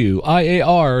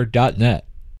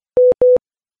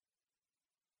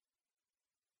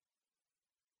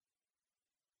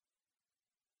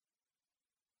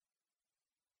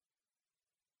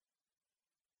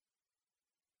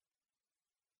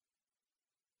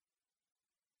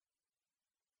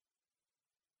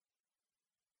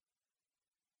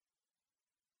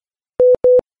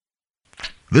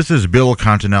 This is Bill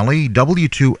Continelli,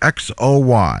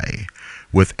 W2XOY,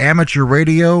 with Amateur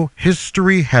Radio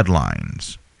History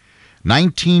Headlines.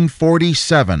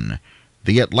 1947,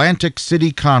 the Atlantic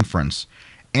City Conference.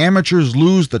 Amateurs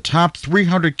lose the top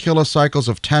 300 kilocycles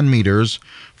of 10 meters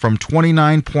from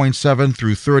 29.7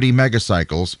 through 30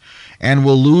 megacycles and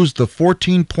will lose the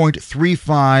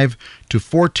 14.35 to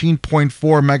 14.4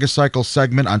 megacycle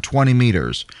segment on 20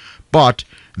 meters. But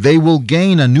they will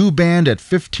gain a new band at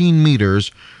 15 meters,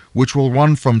 which will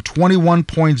run from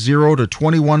 21.0 to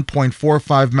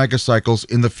 21.45 megacycles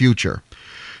in the future.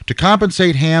 To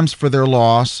compensate hams for their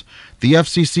loss, the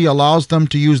FCC allows them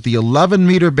to use the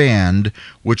 11-meter band,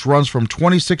 which runs from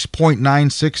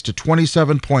 26.96 to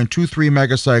 27.23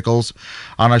 megacycles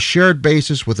on a shared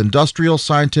basis with industrial,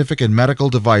 scientific, and medical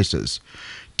devices.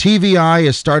 TVI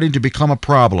is starting to become a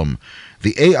problem.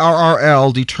 The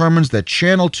ARRL determines that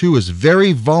Channel 2 is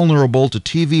very vulnerable to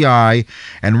TVI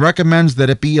and recommends that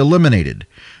it be eliminated,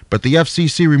 but the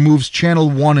FCC removes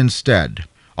Channel 1 instead.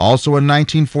 Also in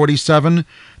 1947,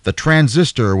 the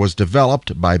transistor was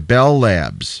developed by Bell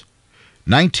Labs.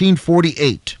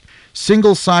 1948,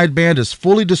 single sideband is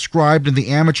fully described in the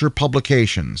amateur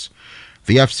publications.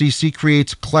 The FCC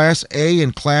creates Class A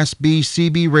and Class B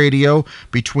CB radio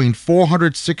between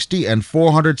 460 and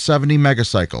 470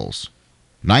 megacycles.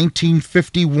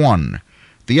 1951,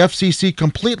 the FCC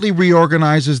completely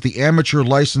reorganizes the amateur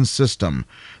license system.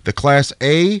 The Class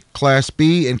A, Class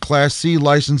B, and Class C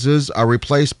licenses are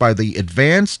replaced by the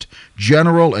Advanced,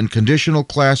 General, and Conditional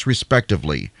class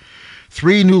respectively.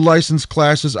 3 new license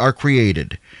classes are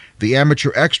created: the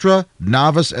Amateur Extra,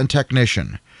 Novice, and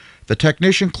Technician. The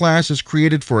Technician class is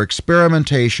created for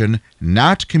experimentation,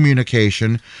 not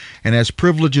communication, and has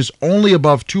privileges only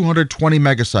above 220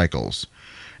 megacycles.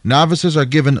 Novices are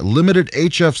given limited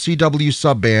HFCW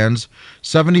subbands,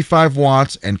 75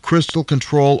 watts, and crystal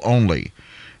control only.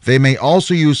 They may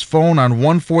also use phone on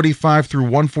 145 through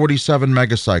 147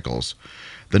 megacycles.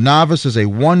 The Novice is a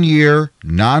 1-year,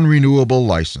 non-renewable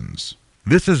license.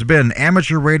 This has been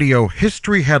Amateur Radio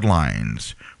History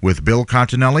Headlines with Bill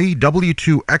Continelli,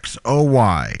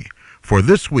 W2XOY, for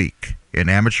This Week in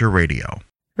Amateur Radio.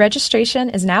 Registration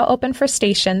is now open for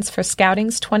stations for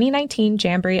Scouting's 2019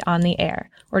 Jamboree on the Air,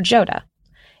 or JOTA.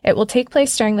 It will take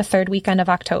place during the third weekend of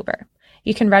October.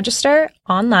 You can register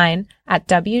online at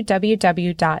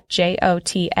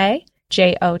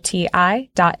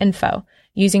www.joti.info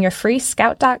using your free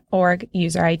scout.org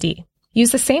user ID.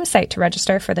 Use the same site to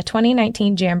register for the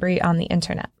 2019 Jamboree on the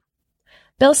Internet.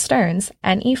 Bill Stearns,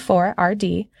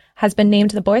 NE4RD, has been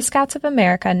named the Boy Scouts of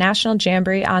America National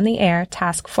Jamboree on the Air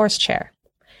Task Force Chair.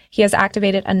 He has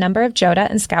activated a number of JOTA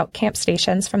and Scout camp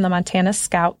stations from the Montana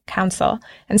Scout Council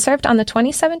and served on the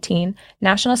 2017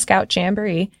 National Scout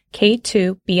Jamboree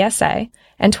K2 BSA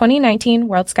and 2019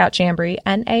 World Scout Jamboree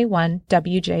NA1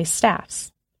 WJ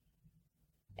staffs.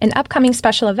 In upcoming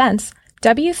special events,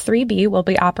 W3B will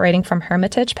be operating from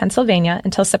Hermitage, Pennsylvania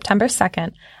until September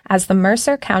 2nd as the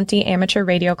Mercer County Amateur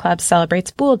Radio Club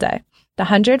celebrates Boole Day, the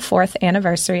 104th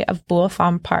anniversary of Boole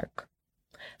Farm Park.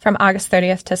 From August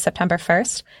 30th to September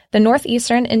 1st, the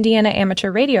Northeastern Indiana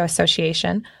Amateur Radio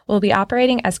Association will be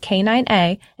operating as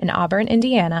K9A in Auburn,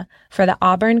 Indiana for the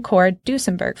Auburn Chord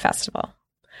Duesenberg Festival.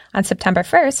 On September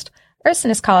 1st,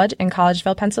 Ursinus College in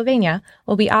Collegeville, Pennsylvania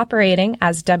will be operating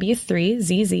as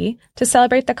W3ZZ to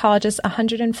celebrate the college's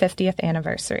 150th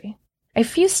anniversary. A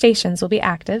few stations will be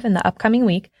active in the upcoming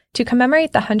week to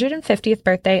commemorate the 150th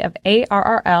birthday of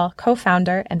ARRL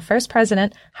co-founder and first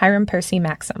president Hiram Percy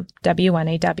Maxim,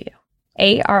 W1AW.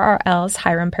 ARRL's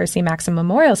Hiram Percy Maxim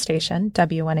Memorial Station,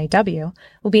 W1AW,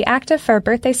 will be active for a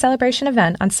birthday celebration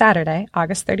event on Saturday,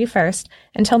 August 31st,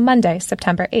 until Monday,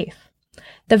 September 8th.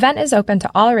 The event is open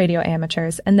to all radio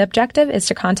amateurs, and the objective is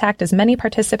to contact as many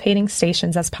participating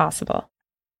stations as possible.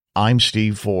 I'm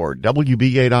Steve Ford,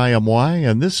 WB8IMY,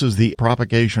 and this is the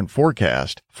propagation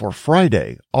forecast for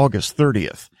Friday, August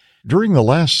 30th. During the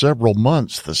last several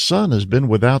months, the sun has been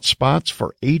without spots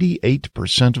for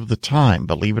 88% of the time,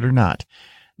 believe it or not.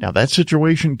 Now, that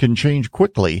situation can change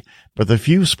quickly, but the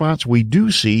few spots we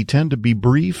do see tend to be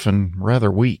brief and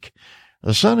rather weak.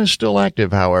 The sun is still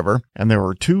active, however, and there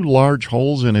are two large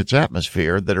holes in its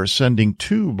atmosphere that are sending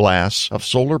 2 blasts of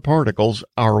solar particles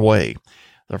our way.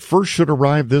 The first should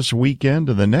arrive this weekend,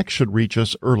 and the next should reach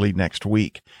us early next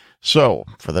week. So,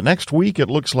 for the next week, it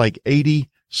looks like 80,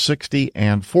 60,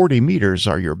 and 40 meters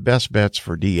are your best bets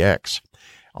for DX.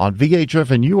 On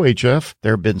VHF and UHF,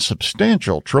 there have been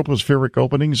substantial tropospheric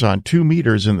openings on 2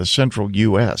 meters in the central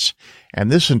U.S., and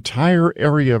this entire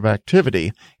area of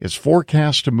activity is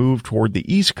forecast to move toward the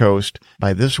East Coast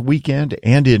by this weekend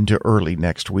and into early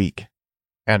next week.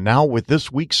 And now with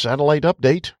this week's satellite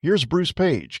update, here's Bruce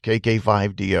Page,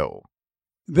 KK5DO.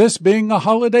 This being a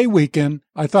holiday weekend,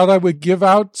 I thought I would give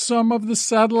out some of the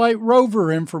satellite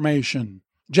rover information.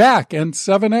 Jack and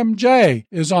 7MJ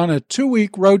is on a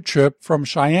 2-week road trip from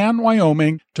Cheyenne,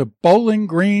 Wyoming to Bowling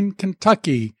Green,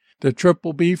 Kentucky. The trip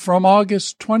will be from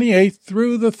August 28th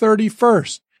through the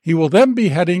 31st. He will then be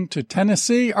heading to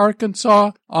Tennessee,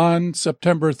 Arkansas on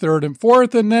September 3rd and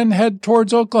 4th, and then head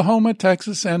towards Oklahoma,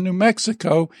 Texas, and New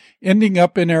Mexico, ending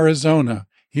up in Arizona.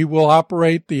 He will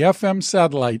operate the FM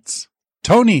satellites.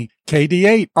 Tony,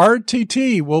 KD8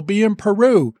 RTT, will be in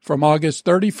Peru from August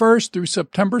 31st through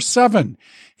September 7th.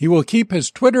 He will keep his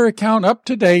Twitter account up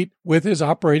to date with his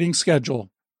operating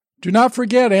schedule. Do not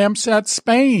forget AMSAT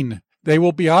Spain. They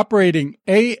will be operating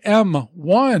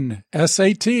AM1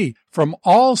 SAT from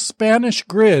all Spanish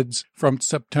grids from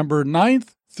September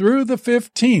 9th through the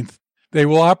 15th. They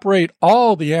will operate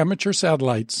all the amateur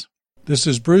satellites. This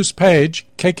is Bruce Page,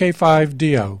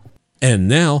 KK5DO. And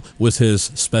now, with his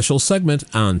special segment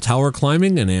on tower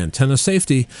climbing and antenna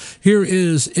safety, here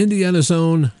is Indiana's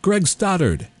own Greg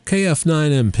Stoddard,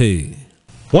 KF9MP.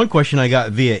 One question I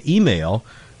got via email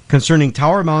concerning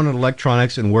tower-mounted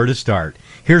electronics and where to start.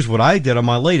 Here's what I did on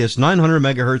my latest 900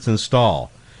 megahertz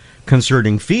install.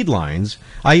 Concerning feed lines,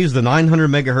 I use the 900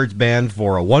 megahertz band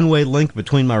for a one-way link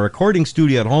between my recording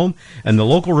studio at home and the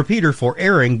local repeater for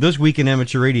airing This Week in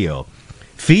Amateur Radio.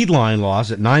 Feed line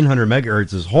loss at 900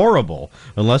 megahertz is horrible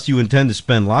unless you intend to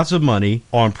spend lots of money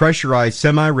on pressurized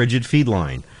semi-rigid feed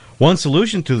line. One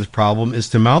solution to this problem is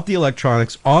to mount the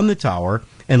electronics on the tower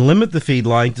and limit the feed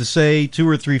line to, say, 2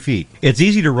 or 3 feet. It's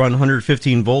easy to run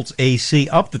 115 volts AC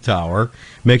up the tower.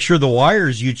 Make sure the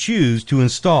wires you choose to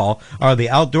install are the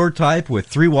outdoor type with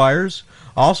 3 wires.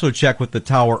 Also check with the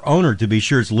tower owner to be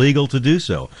sure it's legal to do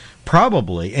so.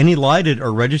 Probably any lighted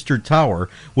or registered tower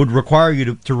would require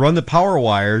you to run the power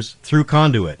wires through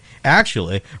conduit.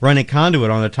 Actually, running conduit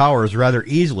on the tower is rather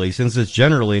easily since it's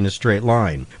generally in a straight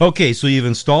line. Okay, so you've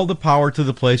installed the power to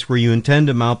the place where you intend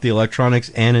to mount the electronics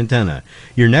and antenna.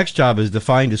 Your next job is to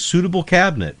find a suitable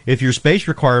cabinet. If your space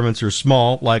requirements are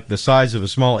small, like the size of a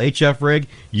small HF rig,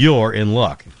 you're in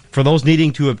luck. For those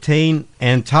needing to obtain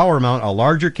and tower mount a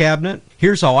larger cabinet,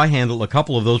 here's how I handled a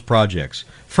couple of those projects.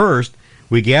 First,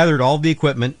 we gathered all the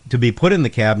equipment to be put in the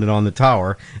cabinet on the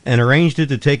tower and arranged it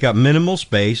to take up minimal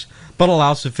space but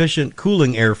allow sufficient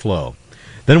cooling airflow.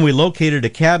 Then we located a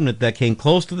cabinet that came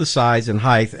close to the size and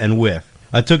height and width.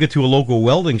 I took it to a local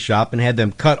welding shop and had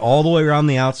them cut all the way around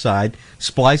the outside,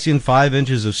 splicing 5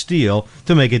 inches of steel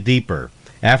to make it deeper.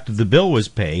 After the bill was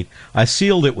paid, I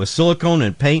sealed it with silicone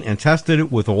and paint and tested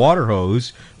it with a water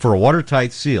hose for a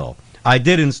watertight seal. I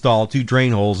did install 2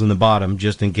 drain holes in the bottom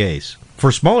just in case.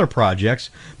 For smaller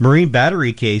projects, marine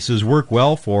battery cases work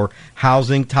well for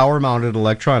housing tower-mounted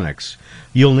electronics.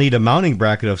 You'll need a mounting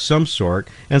bracket of some sort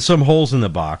and some holes in the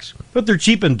box, but they're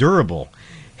cheap and durable.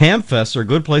 Hamfests are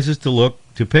good places to look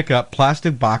to pick up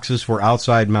plastic boxes for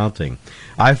outside mounting.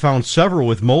 I found several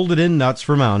with molded-in nuts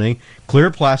for mounting,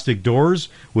 clear plastic doors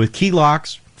with key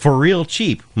locks for real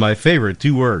cheap, my favorite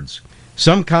 2 words.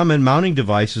 Some common mounting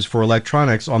devices for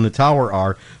electronics on the tower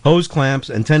are hose clamps,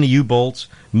 antenna U-bolts,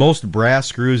 most brass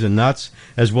screws and nuts,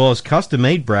 as well as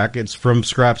custom-made brackets from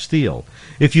scrap steel.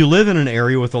 If you live in an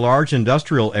area with a large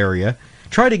industrial area,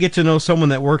 try to get to know someone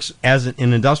that works as an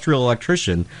industrial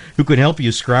electrician who can help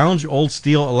you scrounge old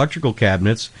steel electrical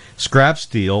cabinets, scrap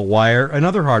steel, wire, and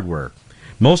other hardware.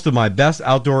 Most of my best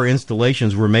outdoor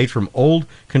installations were made from old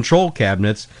control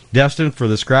cabinets destined for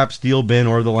the scrap steel bin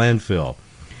or the landfill.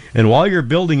 And while you're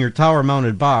building your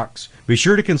tower-mounted box, be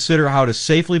sure to consider how to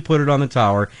safely put it on the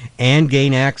tower and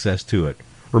gain access to it.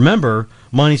 Remember,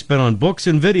 money spent on books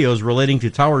and videos relating to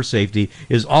tower safety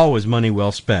is always money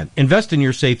well spent. Invest in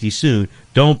your safety soon.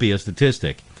 Don't be a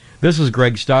statistic. This is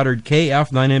Greg Stoddard,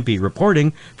 KF9MP,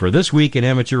 reporting for This Week in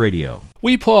Amateur Radio.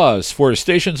 We pause for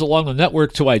stations along the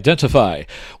network to identify.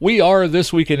 We are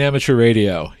This Week in Amateur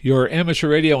Radio, your amateur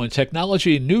radio and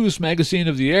technology news magazine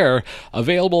of the air,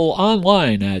 available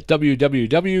online at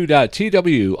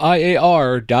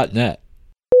www.twiar.net.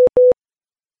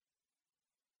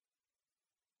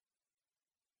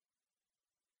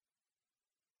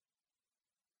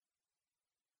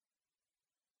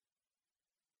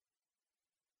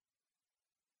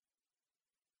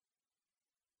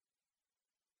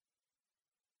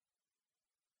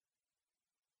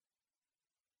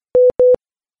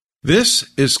 This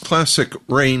is Classic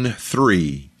Rain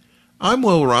 3. I'm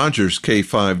Will Rogers,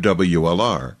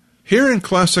 K5WLR. Here in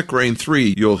Classic Rain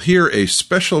 3, you'll hear a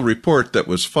special report that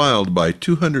was filed by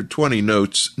 220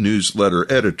 Notes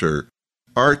newsletter editor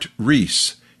Art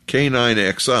Reese,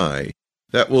 K9XI,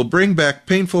 that will bring back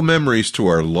painful memories to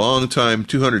our longtime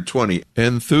 220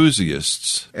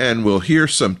 enthusiasts, and we'll hear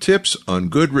some tips on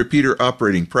good repeater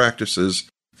operating practices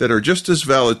that are just as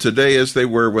valid today as they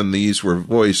were when these were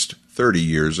voiced 30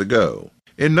 years ago.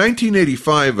 In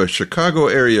 1985, a Chicago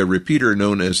area repeater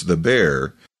known as the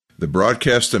Bear, the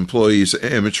Broadcast Employees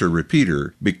Amateur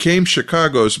Repeater, became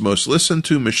Chicago's most listened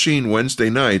to machine Wednesday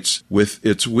nights with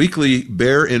its weekly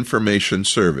Bear Information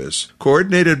Service,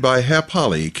 coordinated by Hap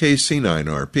Holly,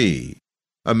 KC9RP.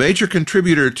 A major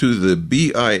contributor to the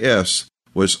BIS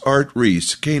was Art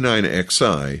Reese,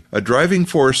 K9XI, a driving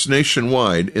force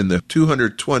nationwide in the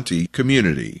 220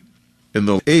 community. In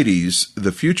the 80s,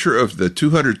 the future of the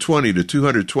 220 to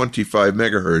 225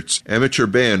 MHz amateur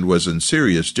band was in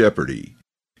serious jeopardy.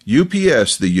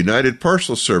 UPS, the United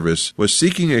Parcel Service, was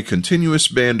seeking a continuous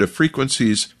band of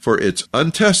frequencies for its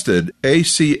untested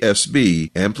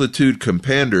ACSB, amplitude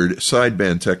compandered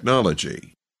sideband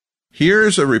technology.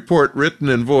 Here's a report written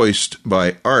and voiced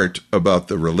by Art about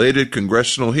the related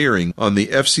congressional hearing on the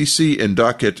FCC in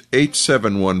docket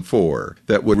 8714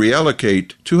 that would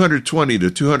reallocate 220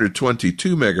 to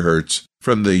 222 MHz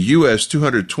from the U.S.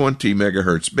 220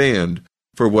 MHz band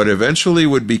for what eventually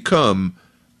would become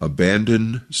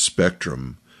Abandoned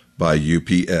Spectrum by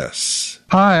UPS.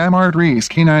 Hi, I'm Art Reese,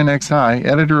 K9XI,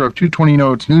 editor of 220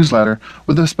 Notes newsletter,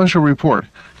 with a special report.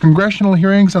 Congressional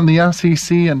hearings on the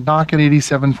FCC and docket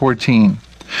 8714.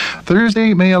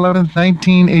 Thursday, May 11,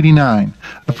 1989.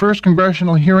 The first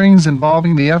congressional hearings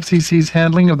involving the FCC's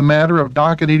handling of the matter of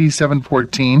docket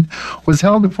 8714 was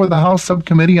held before the House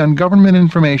Subcommittee on Government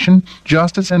Information,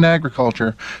 Justice, and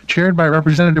Agriculture, chaired by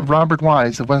Representative Robert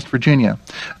Wise of West Virginia.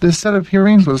 This set of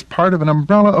hearings was part of an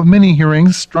umbrella of many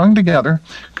hearings strung together,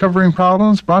 covering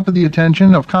problems brought to the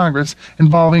attention of Congress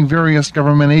involving various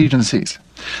government agencies.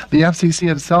 The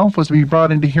FCC itself was to be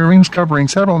brought into hearings covering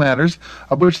several matters,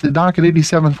 of which the docket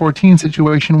 8714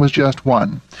 situation was just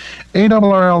one.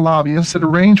 ARRL lobbyists had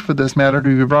arranged for this matter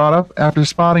to be brought up after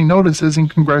spotting notices in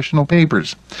congressional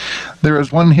papers. There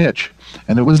is one hitch,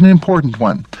 and it was an important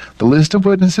one. The list of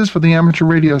witnesses for the amateur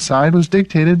radio side was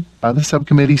dictated by the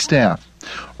subcommittee staff.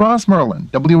 Ross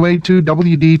Merlin,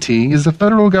 WA2WDT, is a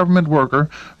federal government worker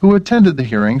who attended the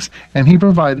hearings, and he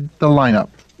provided the lineup.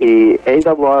 The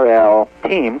ARRL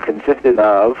team consisted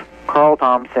of Carl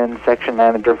Thompson, section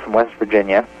manager from West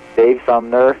Virginia, Dave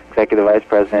Sumner, executive vice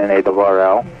president,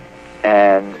 ARRL,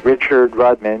 and Richard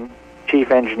Rudman, chief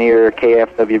engineer,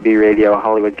 KFWB Radio,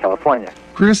 Hollywood, California.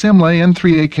 Chris Imlay,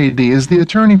 N3AKD, is the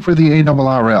attorney for the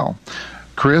ARRL.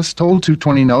 Chris told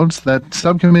 220 Notes that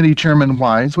Subcommittee Chairman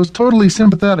Wise was totally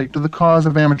sympathetic to the cause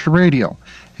of amateur radio,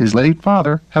 his late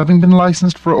father having been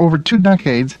licensed for over 2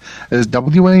 decades as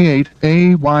WA8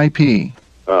 AYP.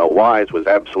 Wise was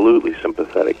absolutely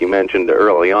sympathetic. He mentioned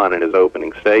early on in his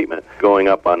opening statement going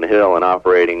up on the hill and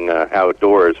operating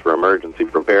outdoors for emergency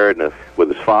preparedness with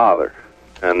his father.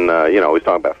 And, he's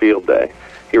talking about field day.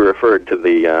 He referred to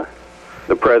the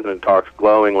president talks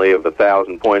glowingly of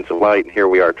 1,000 points of light, and here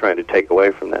we are trying to take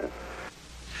away from that.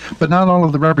 But not all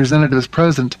of the representatives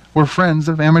present were friends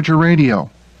of amateur radio.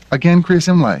 Again, Chris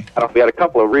Imlay. We had a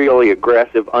couple of really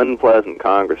aggressive, unpleasant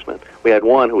congressmen. We had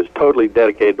one who was totally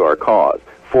dedicated to our cause.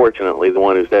 Fortunately, the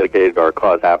one who's dedicated to our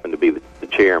cause happened to be the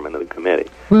chairman of the committee.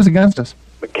 Who's against us?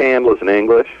 McCandless in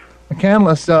English.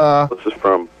 McCandless, This is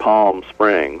from Palm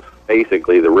Springs,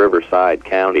 basically the Riverside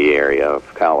County area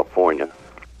of California.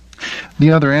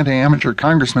 The other anti-amateur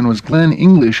congressman was Glenn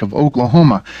English of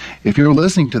Oklahoma. If you're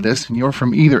listening to this and you're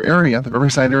from either area, the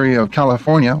Riverside area of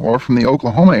California or from the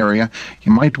Oklahoma area,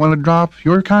 you might want to drop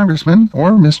your congressman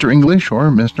or Mr. English or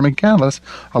Mr. McCandless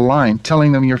a line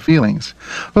telling them your feelings.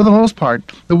 For the most part,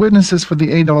 the witnesses for the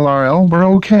ARRL were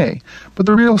okay, but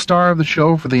the real star of the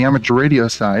show for the amateur radio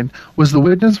side was the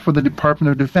witness for the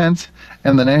Department of Defense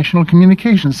and the National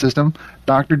Communications System,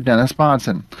 Dr. Dennis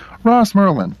Bodson. Ross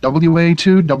Merlin,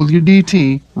 WA2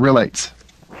 WDT, relates.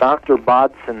 Dr.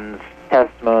 Bodson's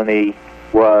testimony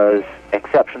was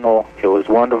exceptional. It was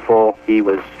wonderful. He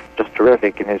was just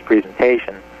terrific in his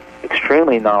presentation.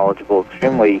 Extremely knowledgeable,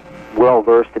 extremely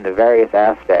well-versed in the various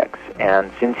aspects.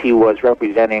 And since he was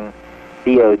representing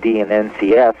DOD and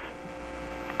NCS,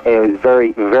 it was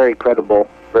very, very credible,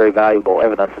 very valuable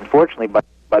evidence. Unfortunately,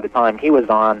 by the time he was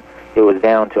on, it was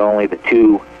down to only the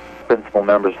 2 principal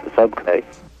members of the subcommittee.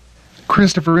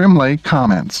 Christopher Imlay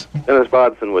comments. Dennis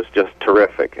Bodson was just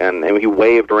terrific, and he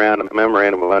waved around a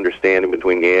memorandum of understanding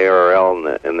between the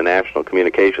ARRL and the National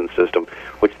Communications System,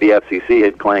 which the FCC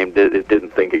had claimed it didn't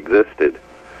think existed.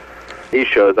 He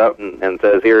shows up and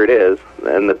says, here it is,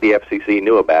 and that the FCC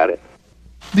knew about it.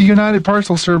 The United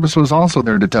Parcel Service was also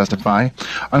there to testify.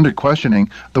 Under questioning,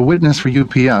 the witness for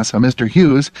UPS, a Mr.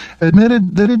 Hughes,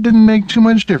 admitted that it didn't make too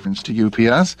much difference to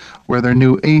UPS where their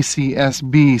new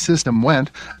ACSB system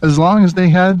went, as long as they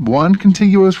had one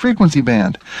contiguous frequency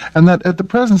band, and that at the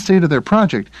present state of their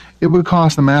project, it would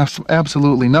cost them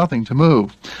absolutely nothing to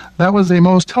move. That was a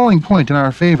most telling point in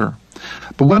our favor.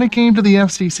 But when it came to the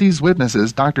FCC's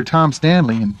witnesses, Dr. Tom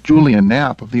Stanley and Julian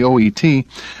Knapp of the OET,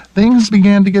 things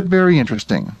began to get very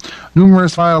interesting.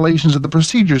 Numerous violations of the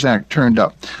Procedures Act turned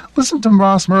up. Listen to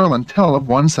Ross Merlin tell of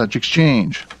one such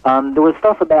exchange. There was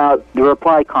stuff about the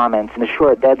reply comments and the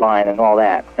short deadline and all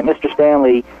that. And Mr.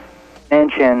 Stanley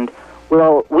mentioned,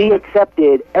 well, we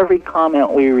accepted every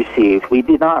comment we received. We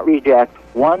did not reject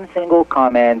one single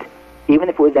comment, even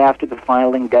if it was after the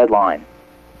filing deadline.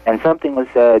 And something was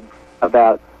said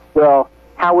about, well,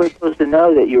 how we're supposed to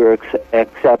know that you were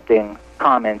accepting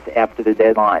comments after the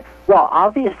deadline. Well,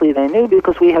 obviously they knew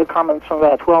because we had comments from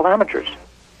about 12 amateurs.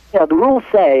 The rules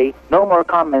say no more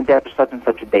comments after such and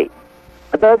such a date.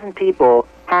 A dozen people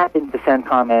happened to send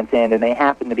comments in, and they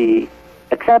happened to be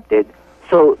accepted,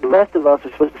 so the rest of us are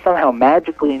supposed to somehow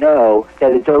magically know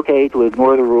that it's okay to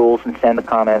ignore the rules and send the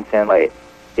comments in late.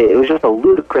 It was just a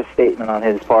ludicrous statement on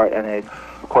his part, and it,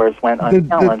 of course, went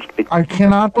unchallenged. I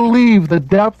cannot believe the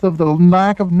depth of the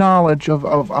lack of knowledge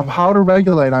of how to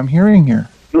regulate I'm hearing here.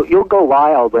 You'll go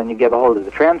wild when you get a hold of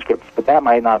the transcripts, but that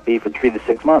might not be for 3 to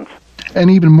 6 months. An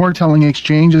even more telling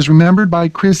exchange is remembered by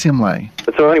Chris Imlay.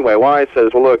 So anyway, Wise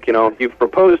says, well, look, you've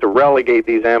proposed to relegate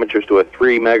these amateurs to a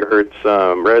 3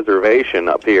 megahertz reservation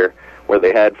up here where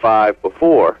they had 5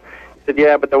 before. He said,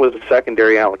 yeah, but that was a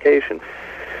secondary allocation.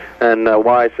 And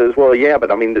Wise says, well, yeah,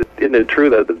 but isn't it true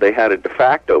that they had a de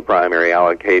facto primary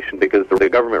allocation because the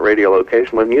government radio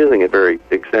location wasn't using it very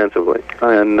extensively?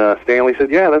 And Stanley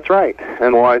said, yeah, that's right.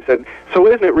 And Wise said, so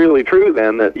isn't it really true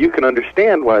then that you can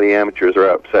understand why the amateurs are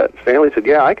upset? Stanley said,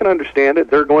 yeah, I can understand it.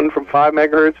 They're going from 5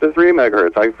 megahertz to 3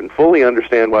 megahertz. I can fully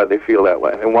understand why they feel that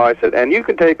way. And Wise said, and you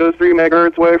could take those 3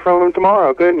 megahertz away from them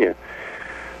tomorrow, couldn't you?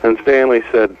 And Stanley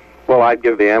said, well, I'd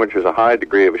give the amateurs a high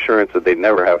degree of assurance that they'd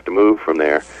never have to move from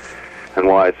there. And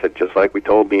Wise said, just like we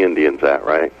told the Indians that,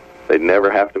 right? They'd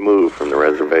never have to move from the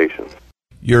reservations.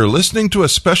 You're listening to a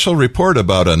special report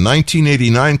about a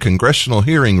 1989 congressional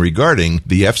hearing regarding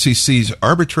the FCC's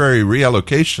arbitrary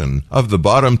reallocation of the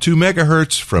bottom 2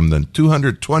 megahertz from the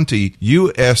 220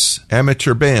 U.S.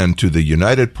 amateur band to the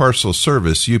United Parcel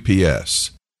Service,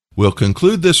 UPS. We'll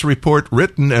conclude this report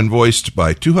written and voiced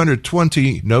by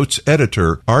 220 Notes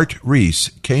editor Art Reese,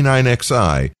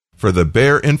 K9XI, for the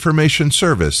Bear Information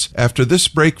Service after this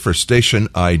break for Station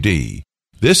ID.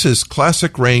 This is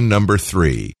Classic Rain number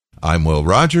 3. I'm Will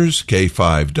Rogers,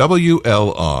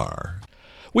 K5WLR.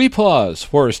 We pause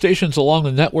for stations along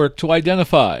the network to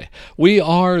identify. We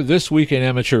are This Week in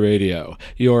Amateur Radio,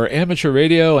 your amateur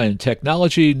radio and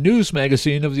technology news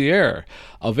magazine of the air.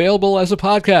 Available as a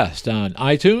podcast on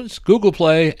iTunes, Google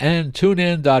Play, and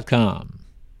TuneIn.com.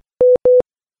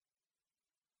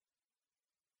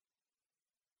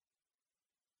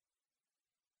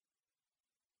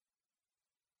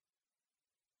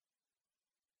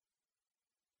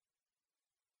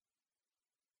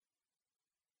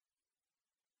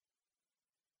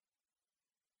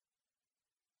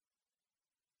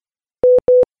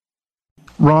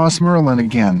 Ross Merlin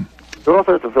again. There are all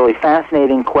sorts of really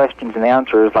fascinating questions and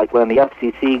answers, like when the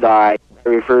FCC guy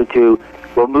referred to,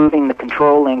 well, moving the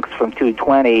control links from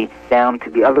 220 down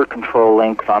to the other control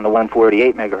links on the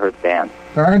 148 megahertz band.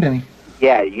 There aren't any.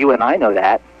 Yeah, you and I know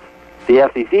that. The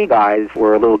FCC guys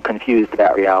were a little confused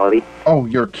about reality. Oh,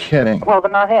 you're kidding. Well,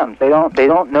 but not him. They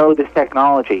don't know this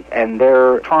technology, and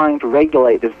they're trying to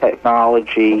regulate this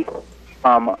technology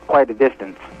from quite a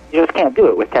distance. You just can't do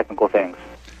it with technical things.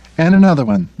 And another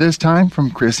one, this time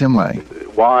from Chris Imlay.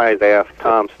 Wise asked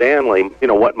Tom Stanley,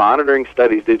 what monitoring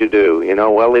studies did you do?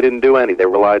 Well, they didn't do any. They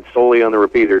relied solely on the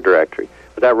repeater directory.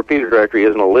 But that repeater directory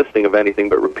isn't a listing of anything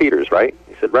but repeaters, right?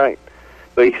 He said, right.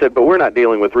 But he said, but we're not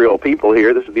dealing with real people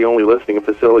here. This is the only listing of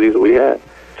facilities that we had.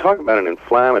 Talk about an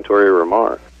inflammatory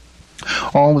remark.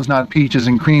 All was not peaches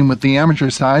and cream with the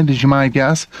amateur side, as you might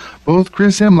guess. Both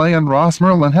Chris Imlay and Ross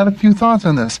Merlin had a few thoughts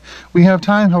on this. We have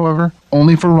time, however,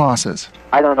 only for Ross's.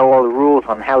 I don't know all the rules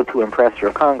on how to impress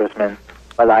your congressman,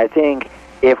 but I think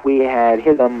if we had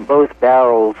hit them both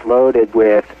barrels loaded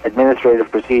with Administrative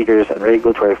Procedures and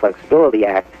Regulatory Flexibility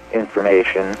Act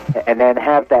information, and then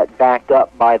have that backed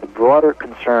up by the broader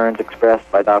concerns expressed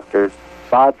by Dr.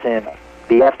 Bodson,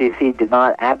 the FCC did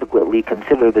not adequately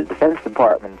consider the Defense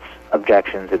Department's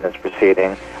objections in this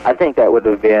proceeding. I think that would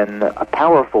have been a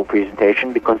powerful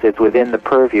presentation because it's within the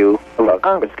purview of what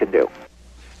Congress can do.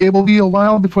 It will be a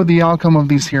while before the outcome of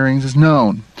these hearings is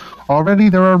known. Already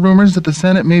there are rumors that the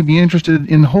Senate may be interested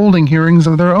in holding hearings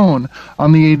of their own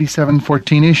on the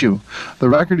 8714 issue. The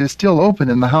record is still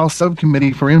open in the House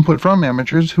Subcommittee for input from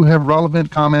amateurs who have relevant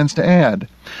comments to add.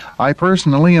 I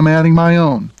personally am adding my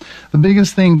own. The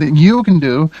biggest thing that you can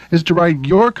do is to write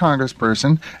your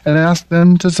congressperson and ask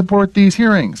them to support these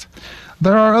hearings.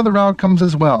 There are other outcomes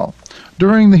as well.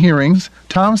 During the hearings,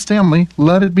 Tom Stanley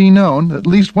let it be known at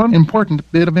least one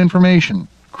important bit of information.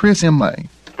 Chris Imlay.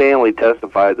 Stanley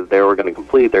testified that they were going to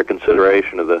complete their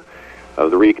consideration of the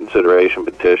reconsideration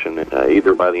petition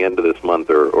either by the end of this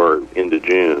month or into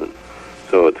June.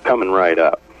 So it's coming right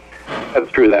up. If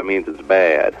that's true, that means it's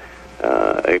bad.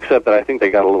 Except that I think they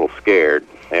got a little scared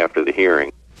after the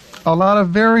hearing. A lot of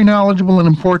very knowledgeable and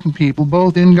important people,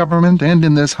 both in government and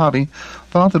in this hobby,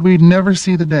 thought that we'd never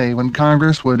see the day when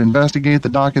Congress would investigate the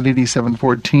Docket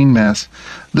 8714 mess.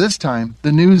 This time,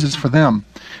 the news is for them.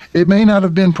 It may not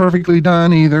have been perfectly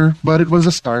done either, but it was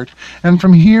a start, and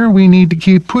from here we need to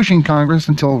keep pushing Congress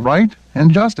until right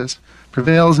and justice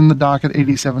prevails in the Docket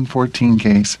 8714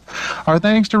 case. Our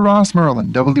thanks to Ross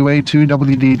Merlin,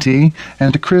 WA2WDT,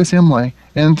 and to Chris Imlay,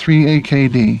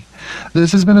 N3AKD.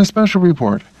 This has been a special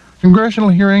report. Congressional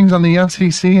hearings on the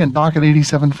FCC and Docket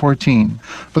 8714.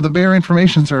 For the Bear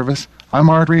Information Service, I'm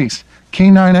Art Reese,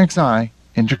 K9XI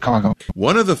in Chicago.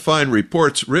 One of the fine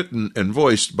reports written and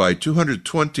voiced by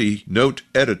 220 Note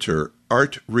editor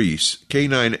Art Reese,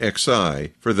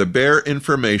 K9XI, for the Bear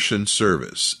Information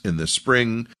Service in the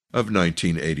spring of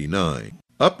 1989.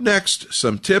 Up next,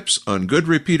 some tips on good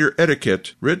repeater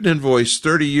etiquette, written and voiced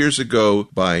 30 years ago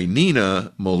by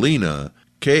Nina Molina,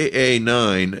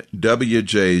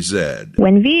 KA9WJZ.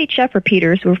 When VHF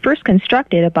repeaters were first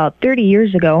constructed about 30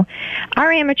 years ago,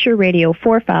 our amateur radio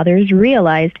forefathers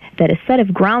realized that a set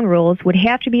of ground rules would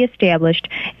have to be established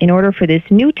in order for this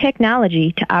new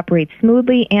technology to operate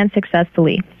smoothly and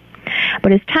successfully.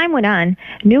 But as time went on,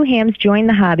 new hams joined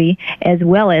the hobby as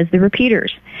well as the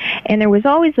repeaters, and there was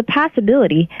always the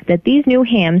possibility that these new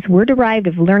hams were derived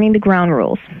of learning the ground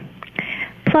rules.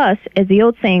 Plus, as the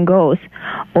old saying goes,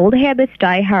 old habits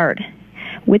die hard.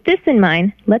 With this in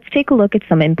mind, let's take a look at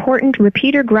some important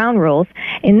repeater ground rules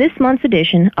in this month's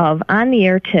edition of On the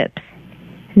Air Tips.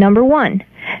 Number 1,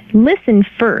 listen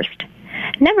first.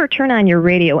 Never turn on your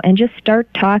radio and just start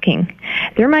talking.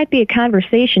 There might be a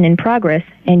conversation in progress,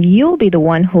 and you'll be the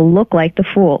one who'll look like the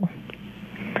fool.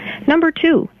 Number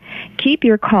 2, keep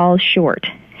your calls short.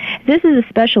 This is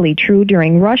especially true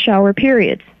during rush hour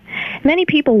periods. Many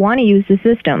people want to use the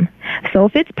system, so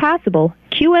if it's possible,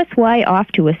 QSY off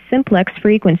to a simplex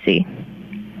frequency.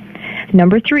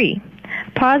 Number 3,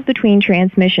 Pause between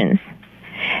transmissions.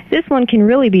 This one can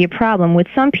really be a problem with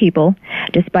some people,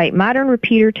 despite modern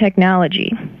repeater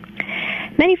technology.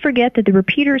 Many forget that the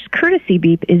repeater's courtesy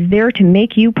beep is there to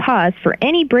make you pause for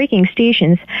any breaking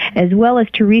stations as well as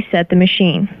to reset the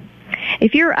machine.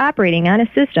 If you're operating on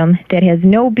a system that has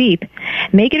no beep,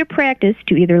 make it a practice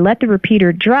to either let the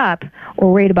repeater drop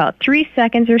or wait about 3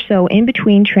 seconds or so in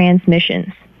between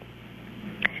transmissions.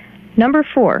 Number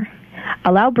 4,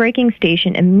 allow breaking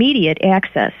station immediate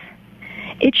access.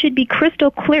 It should be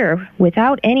crystal clear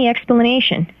without any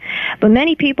explanation, but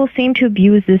many people seem to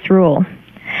abuse this rule.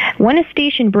 When a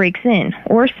station breaks in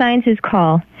or signs his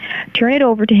call, turn it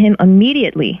over to him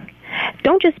immediately.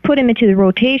 Don't just put him into the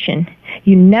rotation.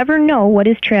 You never know what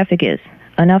his traffic is.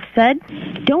 Enough said?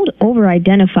 Don't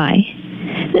over-identify.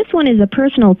 This one is a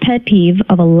personal pet peeve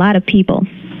of a lot of people.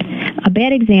 A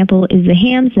bad example is the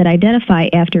hams that identify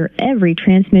after every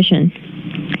transmission.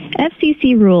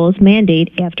 FCC rules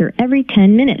mandate after every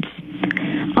 10 minutes.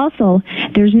 Also,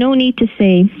 there's no need to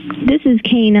say, this is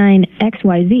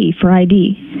K9XYZ for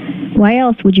ID. Why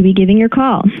else would you be giving your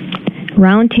call?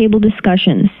 Roundtable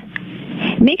discussions.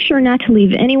 Make sure not to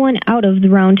leave anyone out of the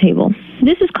roundtable.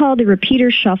 This is called the repeater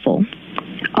shuffle.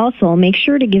 Also, make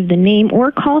sure to give the name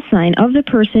or call sign of the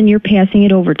person you're passing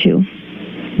it over to.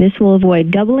 This will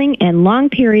avoid doubling and long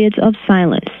periods of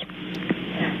silence.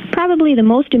 Probably the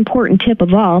most important tip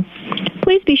of all,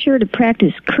 please be sure to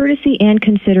practice courtesy and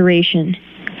consideration.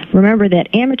 Remember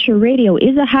that amateur radio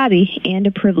is a hobby and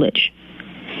a privilege.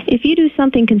 If you do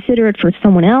something considerate for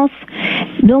someone else,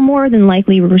 they'll more than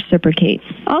likely reciprocate.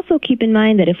 Also keep in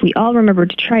mind that if we all remember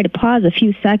to try to pause a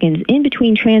few seconds in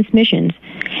between transmissions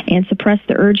and suppress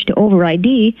the urge to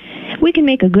over-ID, we can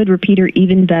make a good repeater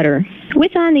even better.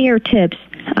 With on-the-air tips,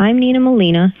 I'm Nina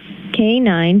Molina,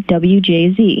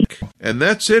 K9WJZ. And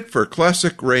that's it for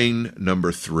Classic Rain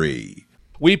number 3.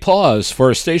 We pause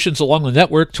for stations along the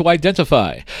network to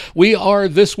identify. We are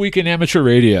This Week in Amateur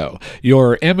Radio,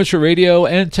 your amateur radio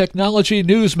and technology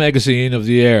news magazine of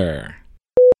the air.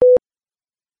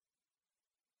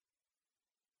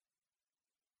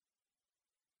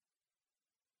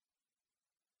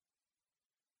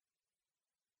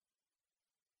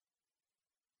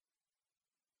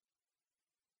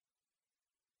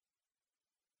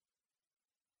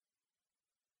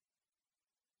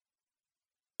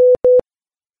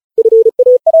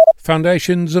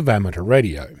 Foundations of Amateur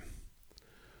Radio.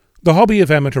 The hobby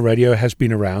of amateur radio has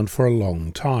been around for a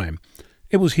long time.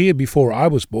 It was here before I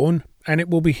was born, and it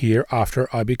will be here after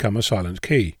I become a silent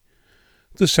key.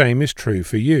 The same is true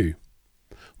for you.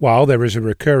 While there is a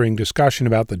recurring discussion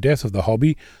about the death of the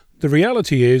hobby, the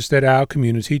reality is that our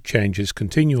community changes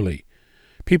continually.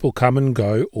 People come and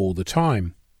go all the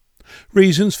time.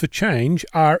 Reasons for change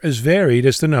are as varied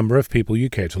as the number of people you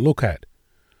care to look at.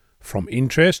 From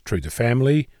interest through to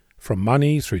family, from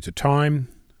money through to time,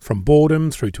 from boredom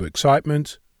through to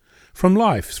excitement, from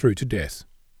life through to death.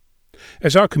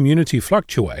 As our community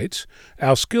fluctuates,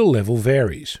 our skill level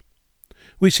varies.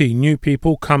 We see new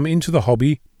people come into the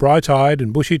hobby, bright-eyed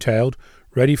and bushy-tailed,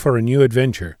 ready for a new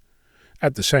adventure.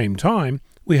 At the same time,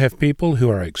 we have people who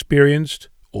are experienced,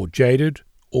 or jaded,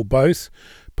 or both,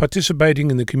 participating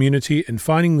in the community and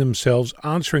finding themselves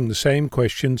answering the same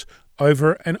questions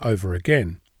over and over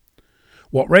again.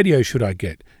 What radio should I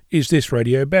get? Is this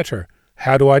radio better?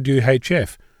 How do I do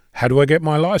HF? How do I get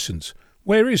my license?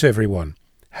 Where is everyone?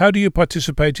 How do you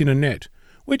participate in a net?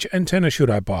 Which antenna should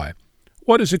I buy?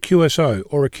 What is a QSO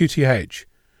or a QTH?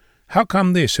 How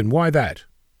come this and why that?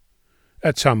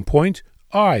 At some point,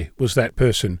 I was that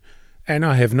person, and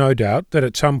I have no doubt that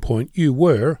at some point you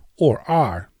were or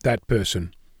are that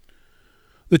person.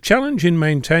 The challenge in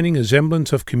maintaining a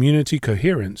semblance of community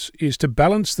coherence is to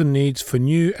balance the needs for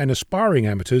new and aspiring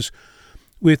amateurs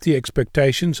with the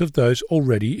expectations of those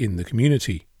already in the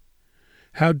community.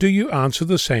 How do you answer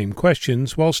the same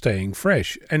questions while staying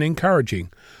fresh and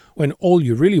encouraging when all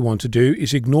you really want to do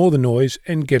is ignore the noise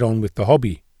and get on with the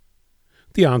hobby?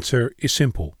 The answer is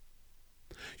simple.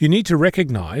 You need to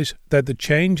recognize that the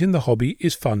change in the hobby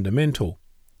is fundamental.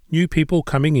 New people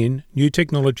coming in, new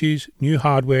technologies, new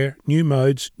hardware, new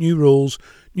modes, new rules,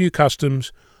 new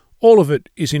customs, all of it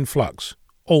is in flux,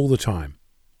 all the time.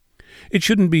 It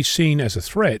shouldn't be seen as a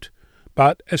threat,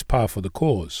 but as par for the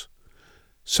cause.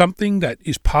 Something that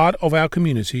is part of our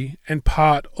community and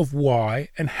part of why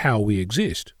and how we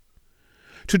exist.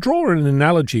 To draw an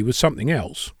analogy with something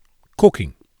else,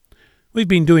 cooking. We've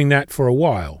been doing that for a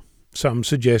while. Some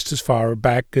suggest as far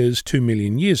back as 2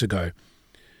 million years ago.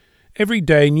 Every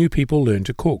day new people learn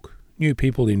to cook. New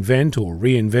people invent or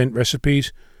reinvent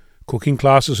recipes. Cooking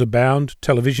classes abound,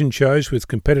 television shows with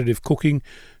competitive cooking,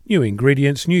 New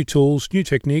ingredients, new tools, new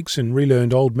techniques, and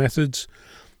relearned old methods.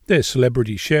 There's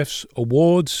celebrity chefs,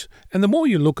 awards, and the more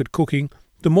you look at cooking,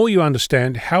 the more you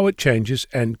understand how it changes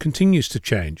and continues to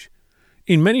change.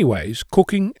 In many ways,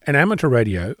 cooking and amateur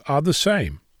radio are the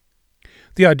same.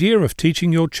 The idea of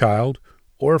teaching your child,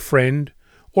 or a friend,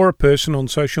 or a person on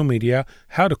social media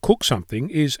how to cook something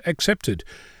is accepted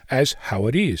as how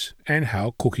it is and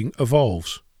how cooking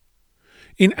evolves.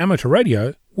 In amateur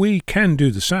radio, we can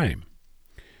do the same.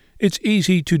 It's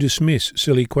easy to dismiss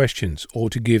silly questions or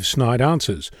to give snide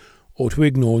answers or to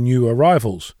ignore new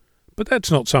arrivals, but that's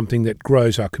not something that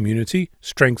grows our community,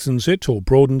 strengthens it or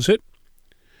broadens it.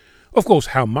 Of course,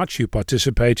 how much you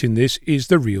participate in this is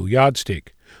the real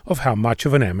yardstick of how much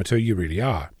of an amateur you really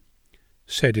are.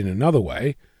 Said in another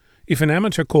way, if an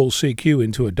amateur calls CQ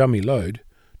into a dummy load,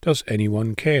 does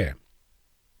anyone care?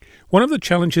 One of the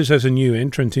challenges as a new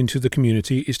entrant into the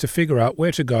community is to figure out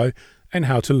where to go and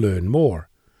how to learn more.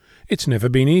 It's never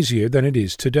been easier than it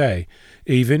is today,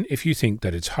 even if you think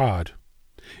that it's hard.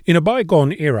 In a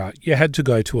bygone era, you had to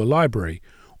go to a library,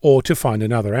 or to find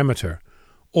another amateur,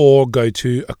 or go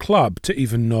to a club to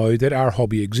even know that our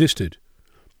hobby existed.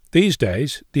 These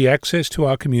days, the access to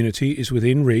our community is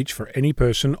within reach for any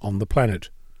person on the planet.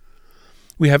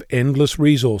 We have endless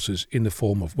resources in the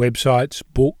form of websites,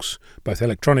 books, both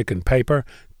electronic and paper,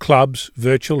 clubs,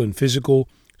 virtual and physical,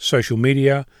 social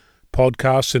media,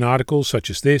 podcasts and articles such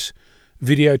as this,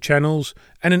 video channels,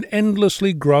 and an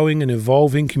endlessly growing and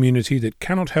evolving community that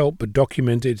cannot help but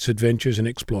document its adventures and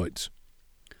exploits.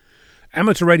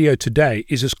 Amateur radio today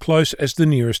is as close as the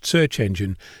nearest search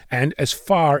engine and as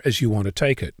far as you want to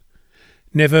take it.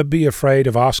 Never be afraid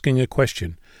of asking a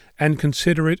question, and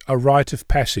consider it a rite of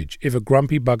passage if a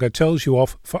grumpy bugger tells you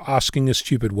off for asking a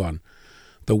stupid one.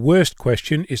 The worst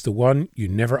question is the one you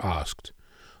never asked.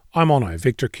 I'm Ono,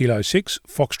 Victor Kilo 6,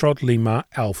 Foxtrot Lima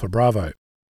Alpha Bravo.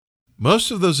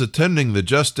 Most of those attending the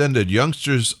just-ended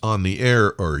Youngsters on the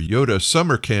Air or YOTA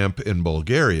summer camp in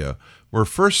Bulgaria were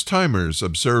first-timers,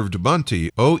 observed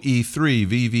Monty,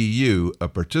 OE3VVU, a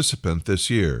participant this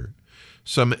year.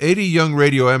 Some 80 young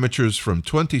radio amateurs from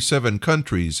 27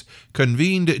 countries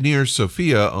convened near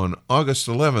Sofia on August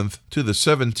 11th to the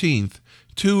 17th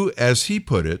to, as he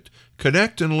put it,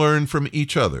 connect and learn from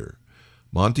each other.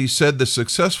 Monty said the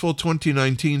successful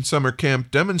 2019 summer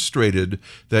camp demonstrated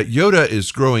that YOTA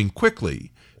is growing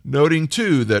quickly, noting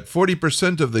too that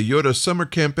 40% of the YOTA summer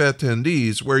camp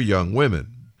attendees were young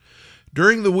women.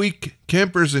 During the week,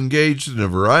 campers engaged in a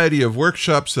variety of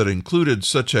workshops that included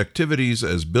such activities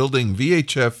as building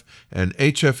VHF and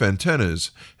HF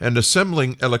antennas and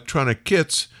assembling electronic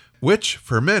kits, which,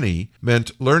 for many,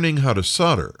 meant learning how to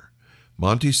solder.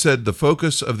 Monty said the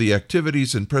focus of the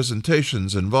activities and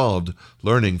presentations involved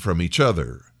learning from each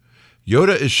other.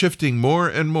 YOTA is shifting more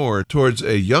and more towards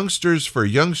a youngsters for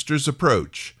youngsters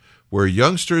approach, where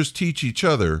youngsters teach each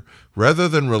other rather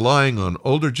than relying on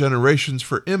older generations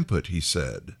for input, he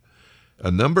said.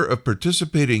 A number of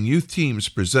participating youth teams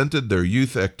presented their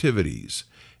youth activities.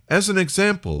 As an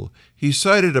example, he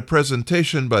cited a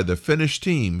presentation by the Finnish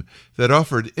team that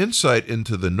offered insight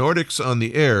into the Nordics on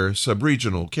the Air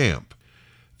sub-regional camp.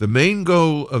 The main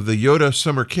goal of the YOTA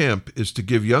summer camp is to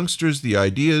give youngsters the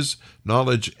ideas,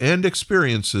 knowledge, and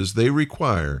experiences they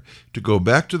require to go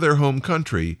back to their home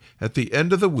country at the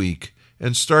end of the week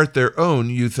and start their own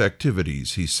youth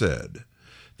activities, he said.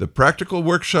 The practical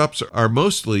workshops are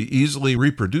mostly easily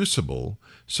reproducible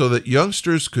so that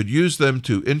youngsters could use them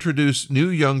to introduce new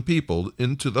young people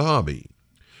into the hobby.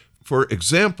 For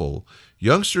example,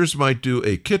 youngsters might do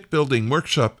a kit-building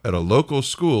workshop at a local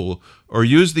school or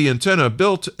use the antenna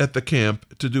built at the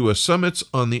camp to do a Summits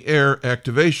on the Air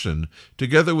activation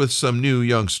together with some new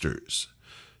youngsters.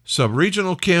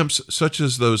 Sub-regional camps such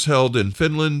as those held in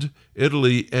Finland,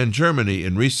 Italy, and Germany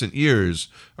in recent years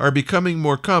are becoming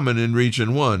more common in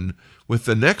Region 1, with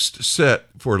the next set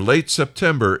for late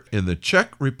September in the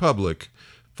Czech Republic,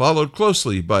 followed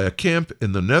closely by a camp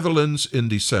in the Netherlands in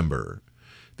December.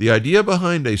 The idea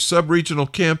behind a sub-regional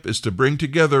camp is to bring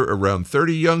together around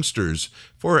 30 youngsters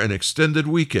for an extended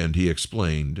weekend, he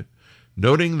explained,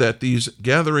 noting that these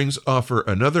gatherings offer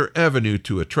another avenue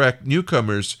to attract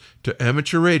newcomers to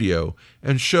amateur radio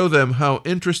and show them how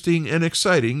interesting and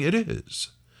exciting it is.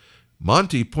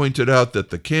 Monty pointed out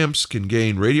that the camps can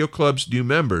gain Radio Club's new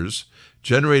members,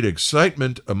 generate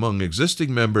excitement among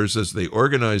existing members as they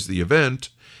organize the event,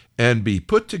 and be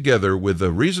put together with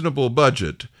a reasonable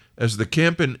budget, as the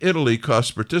camp in Italy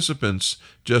costs participants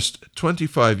just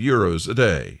 €25 a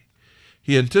day.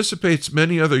 He anticipates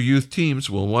many other youth teams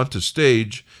will want to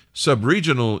stage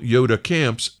sub-regional YOTA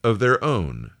camps of their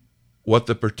own. What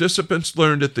the participants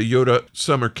learned at the Yoda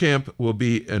Summer Camp will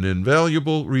be an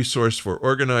invaluable resource for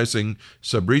organizing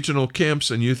subregional camps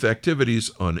and youth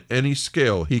activities on any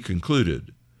scale, he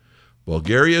concluded.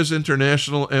 Bulgaria's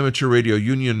International Amateur Radio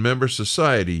Union Member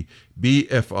Society,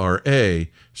 BFRA,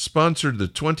 sponsored the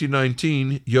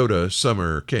 2019 Yoda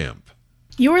Summer Camp.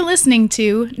 You're listening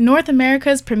to North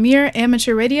America's premier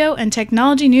amateur radio and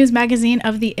technology news magazine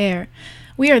of the air.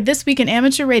 We are This Week in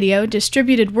Amateur Radio,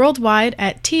 distributed worldwide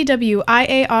at twiar.net.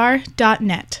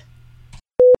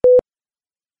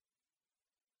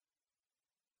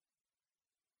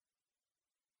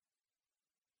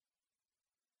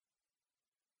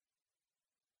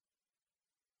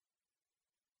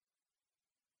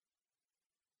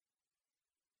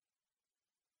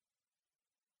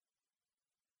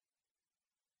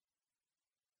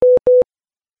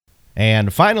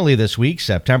 And finally this week,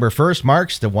 September 1st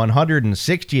marks the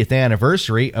 160th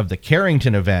anniversary of the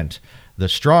Carrington event, the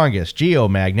strongest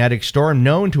geomagnetic storm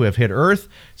known to have hit Earth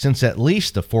since at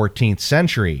least the 14th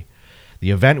century.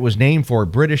 The event was named for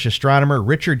British astronomer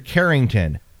Richard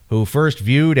Carrington, who first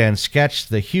viewed and sketched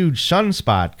the huge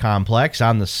sunspot complex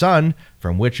on the Sun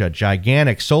from which a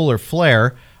gigantic solar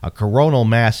flare, a coronal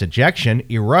mass ejection,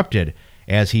 erupted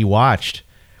as he watched.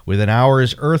 Within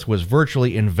hours, Earth was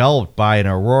virtually enveloped by an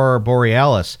aurora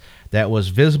borealis that was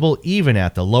visible even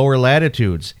at the lower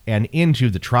latitudes and into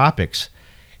the tropics.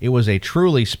 It was a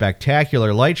truly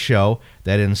spectacular light show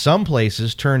that in some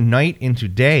places turned night into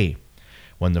day.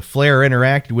 When the flare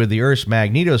interacted with the Earth's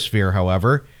magnetosphere,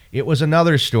 however, it was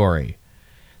another story.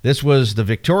 This was the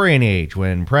Victorian age,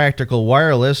 when practical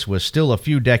wireless was still a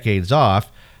few decades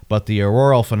off, but the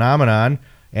auroral phenomenon,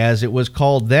 as it was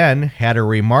called then, had a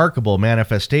remarkable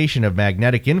manifestation of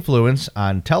magnetic influence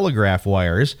on telegraph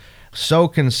wires. So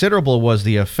considerable was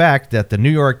the effect that the New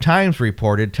York Times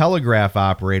reported telegraph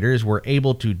operators were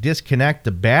able to disconnect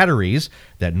the batteries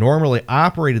that normally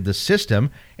operated the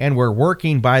system and were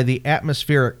working by the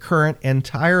atmospheric current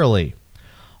entirely.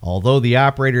 Although the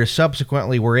operators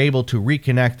subsequently were able to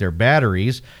reconnect their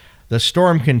batteries, the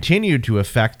storm continued to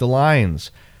affect the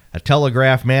lines. A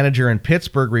telegraph manager in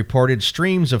Pittsburgh reported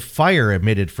streams of fire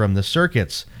emitted from the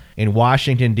circuits. In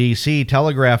Washington, D.C.,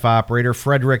 telegraph operator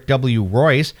Frederick W.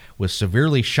 Royce was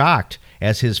severely shocked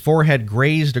as his forehead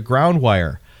grazed a ground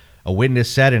wire. A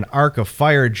witness said an arc of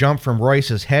fire jumped from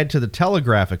Royce's head to the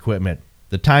telegraph equipment.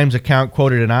 The Times account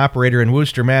quoted an operator in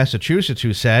Worcester, Massachusetts,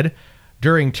 who said,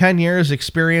 "During 10 years'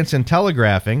 experience in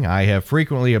telegraphing, I have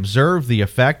frequently observed the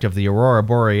effect of the aurora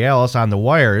borealis on the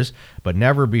wires, but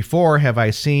never before have I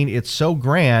seen it so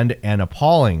grand and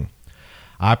appalling."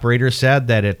 Operators said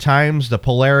that at times the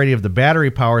polarity of the battery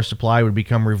power supply would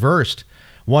become reversed.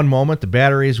 One moment the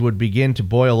batteries would begin to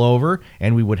boil over,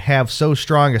 and we would have so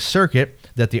strong a circuit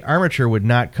that the armature would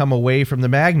not come away from the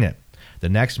magnet. The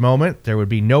next moment there would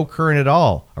be no current at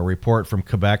all, a report from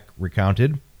Quebec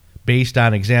recounted. Based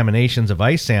on examinations of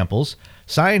ice samples,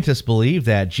 scientists believe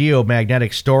that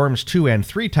geomagnetic storms 2 and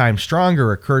 3 times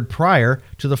stronger occurred prior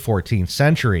to the 14th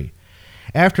century.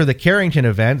 After the Carrington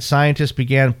event, scientists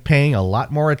began paying a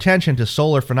lot more attention to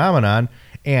solar phenomenon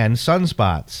and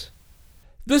sunspots.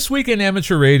 This Week in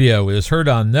Amateur Radio is heard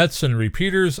on nets and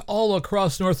repeaters all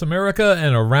across North America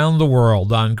and around the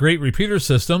world on great repeater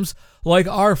systems like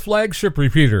our flagship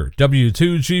repeater,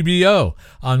 W2GBO,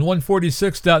 on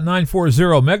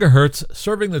 146.940 MHz,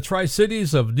 serving the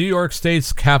Tri-Cities of New York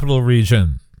State's capital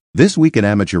region. This Week in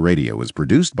Amateur Radio is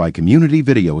produced by Community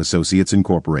Video Associates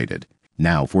Incorporated.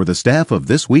 Now, for the staff of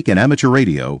This Week in Amateur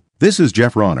Radio, this is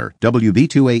Jeff Ronner,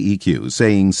 WB2AEQ,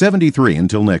 saying 73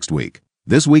 until next week.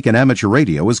 This Week in Amateur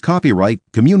Radio is copyright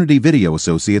Community Video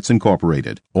Associates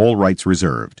Incorporated. All rights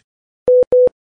reserved.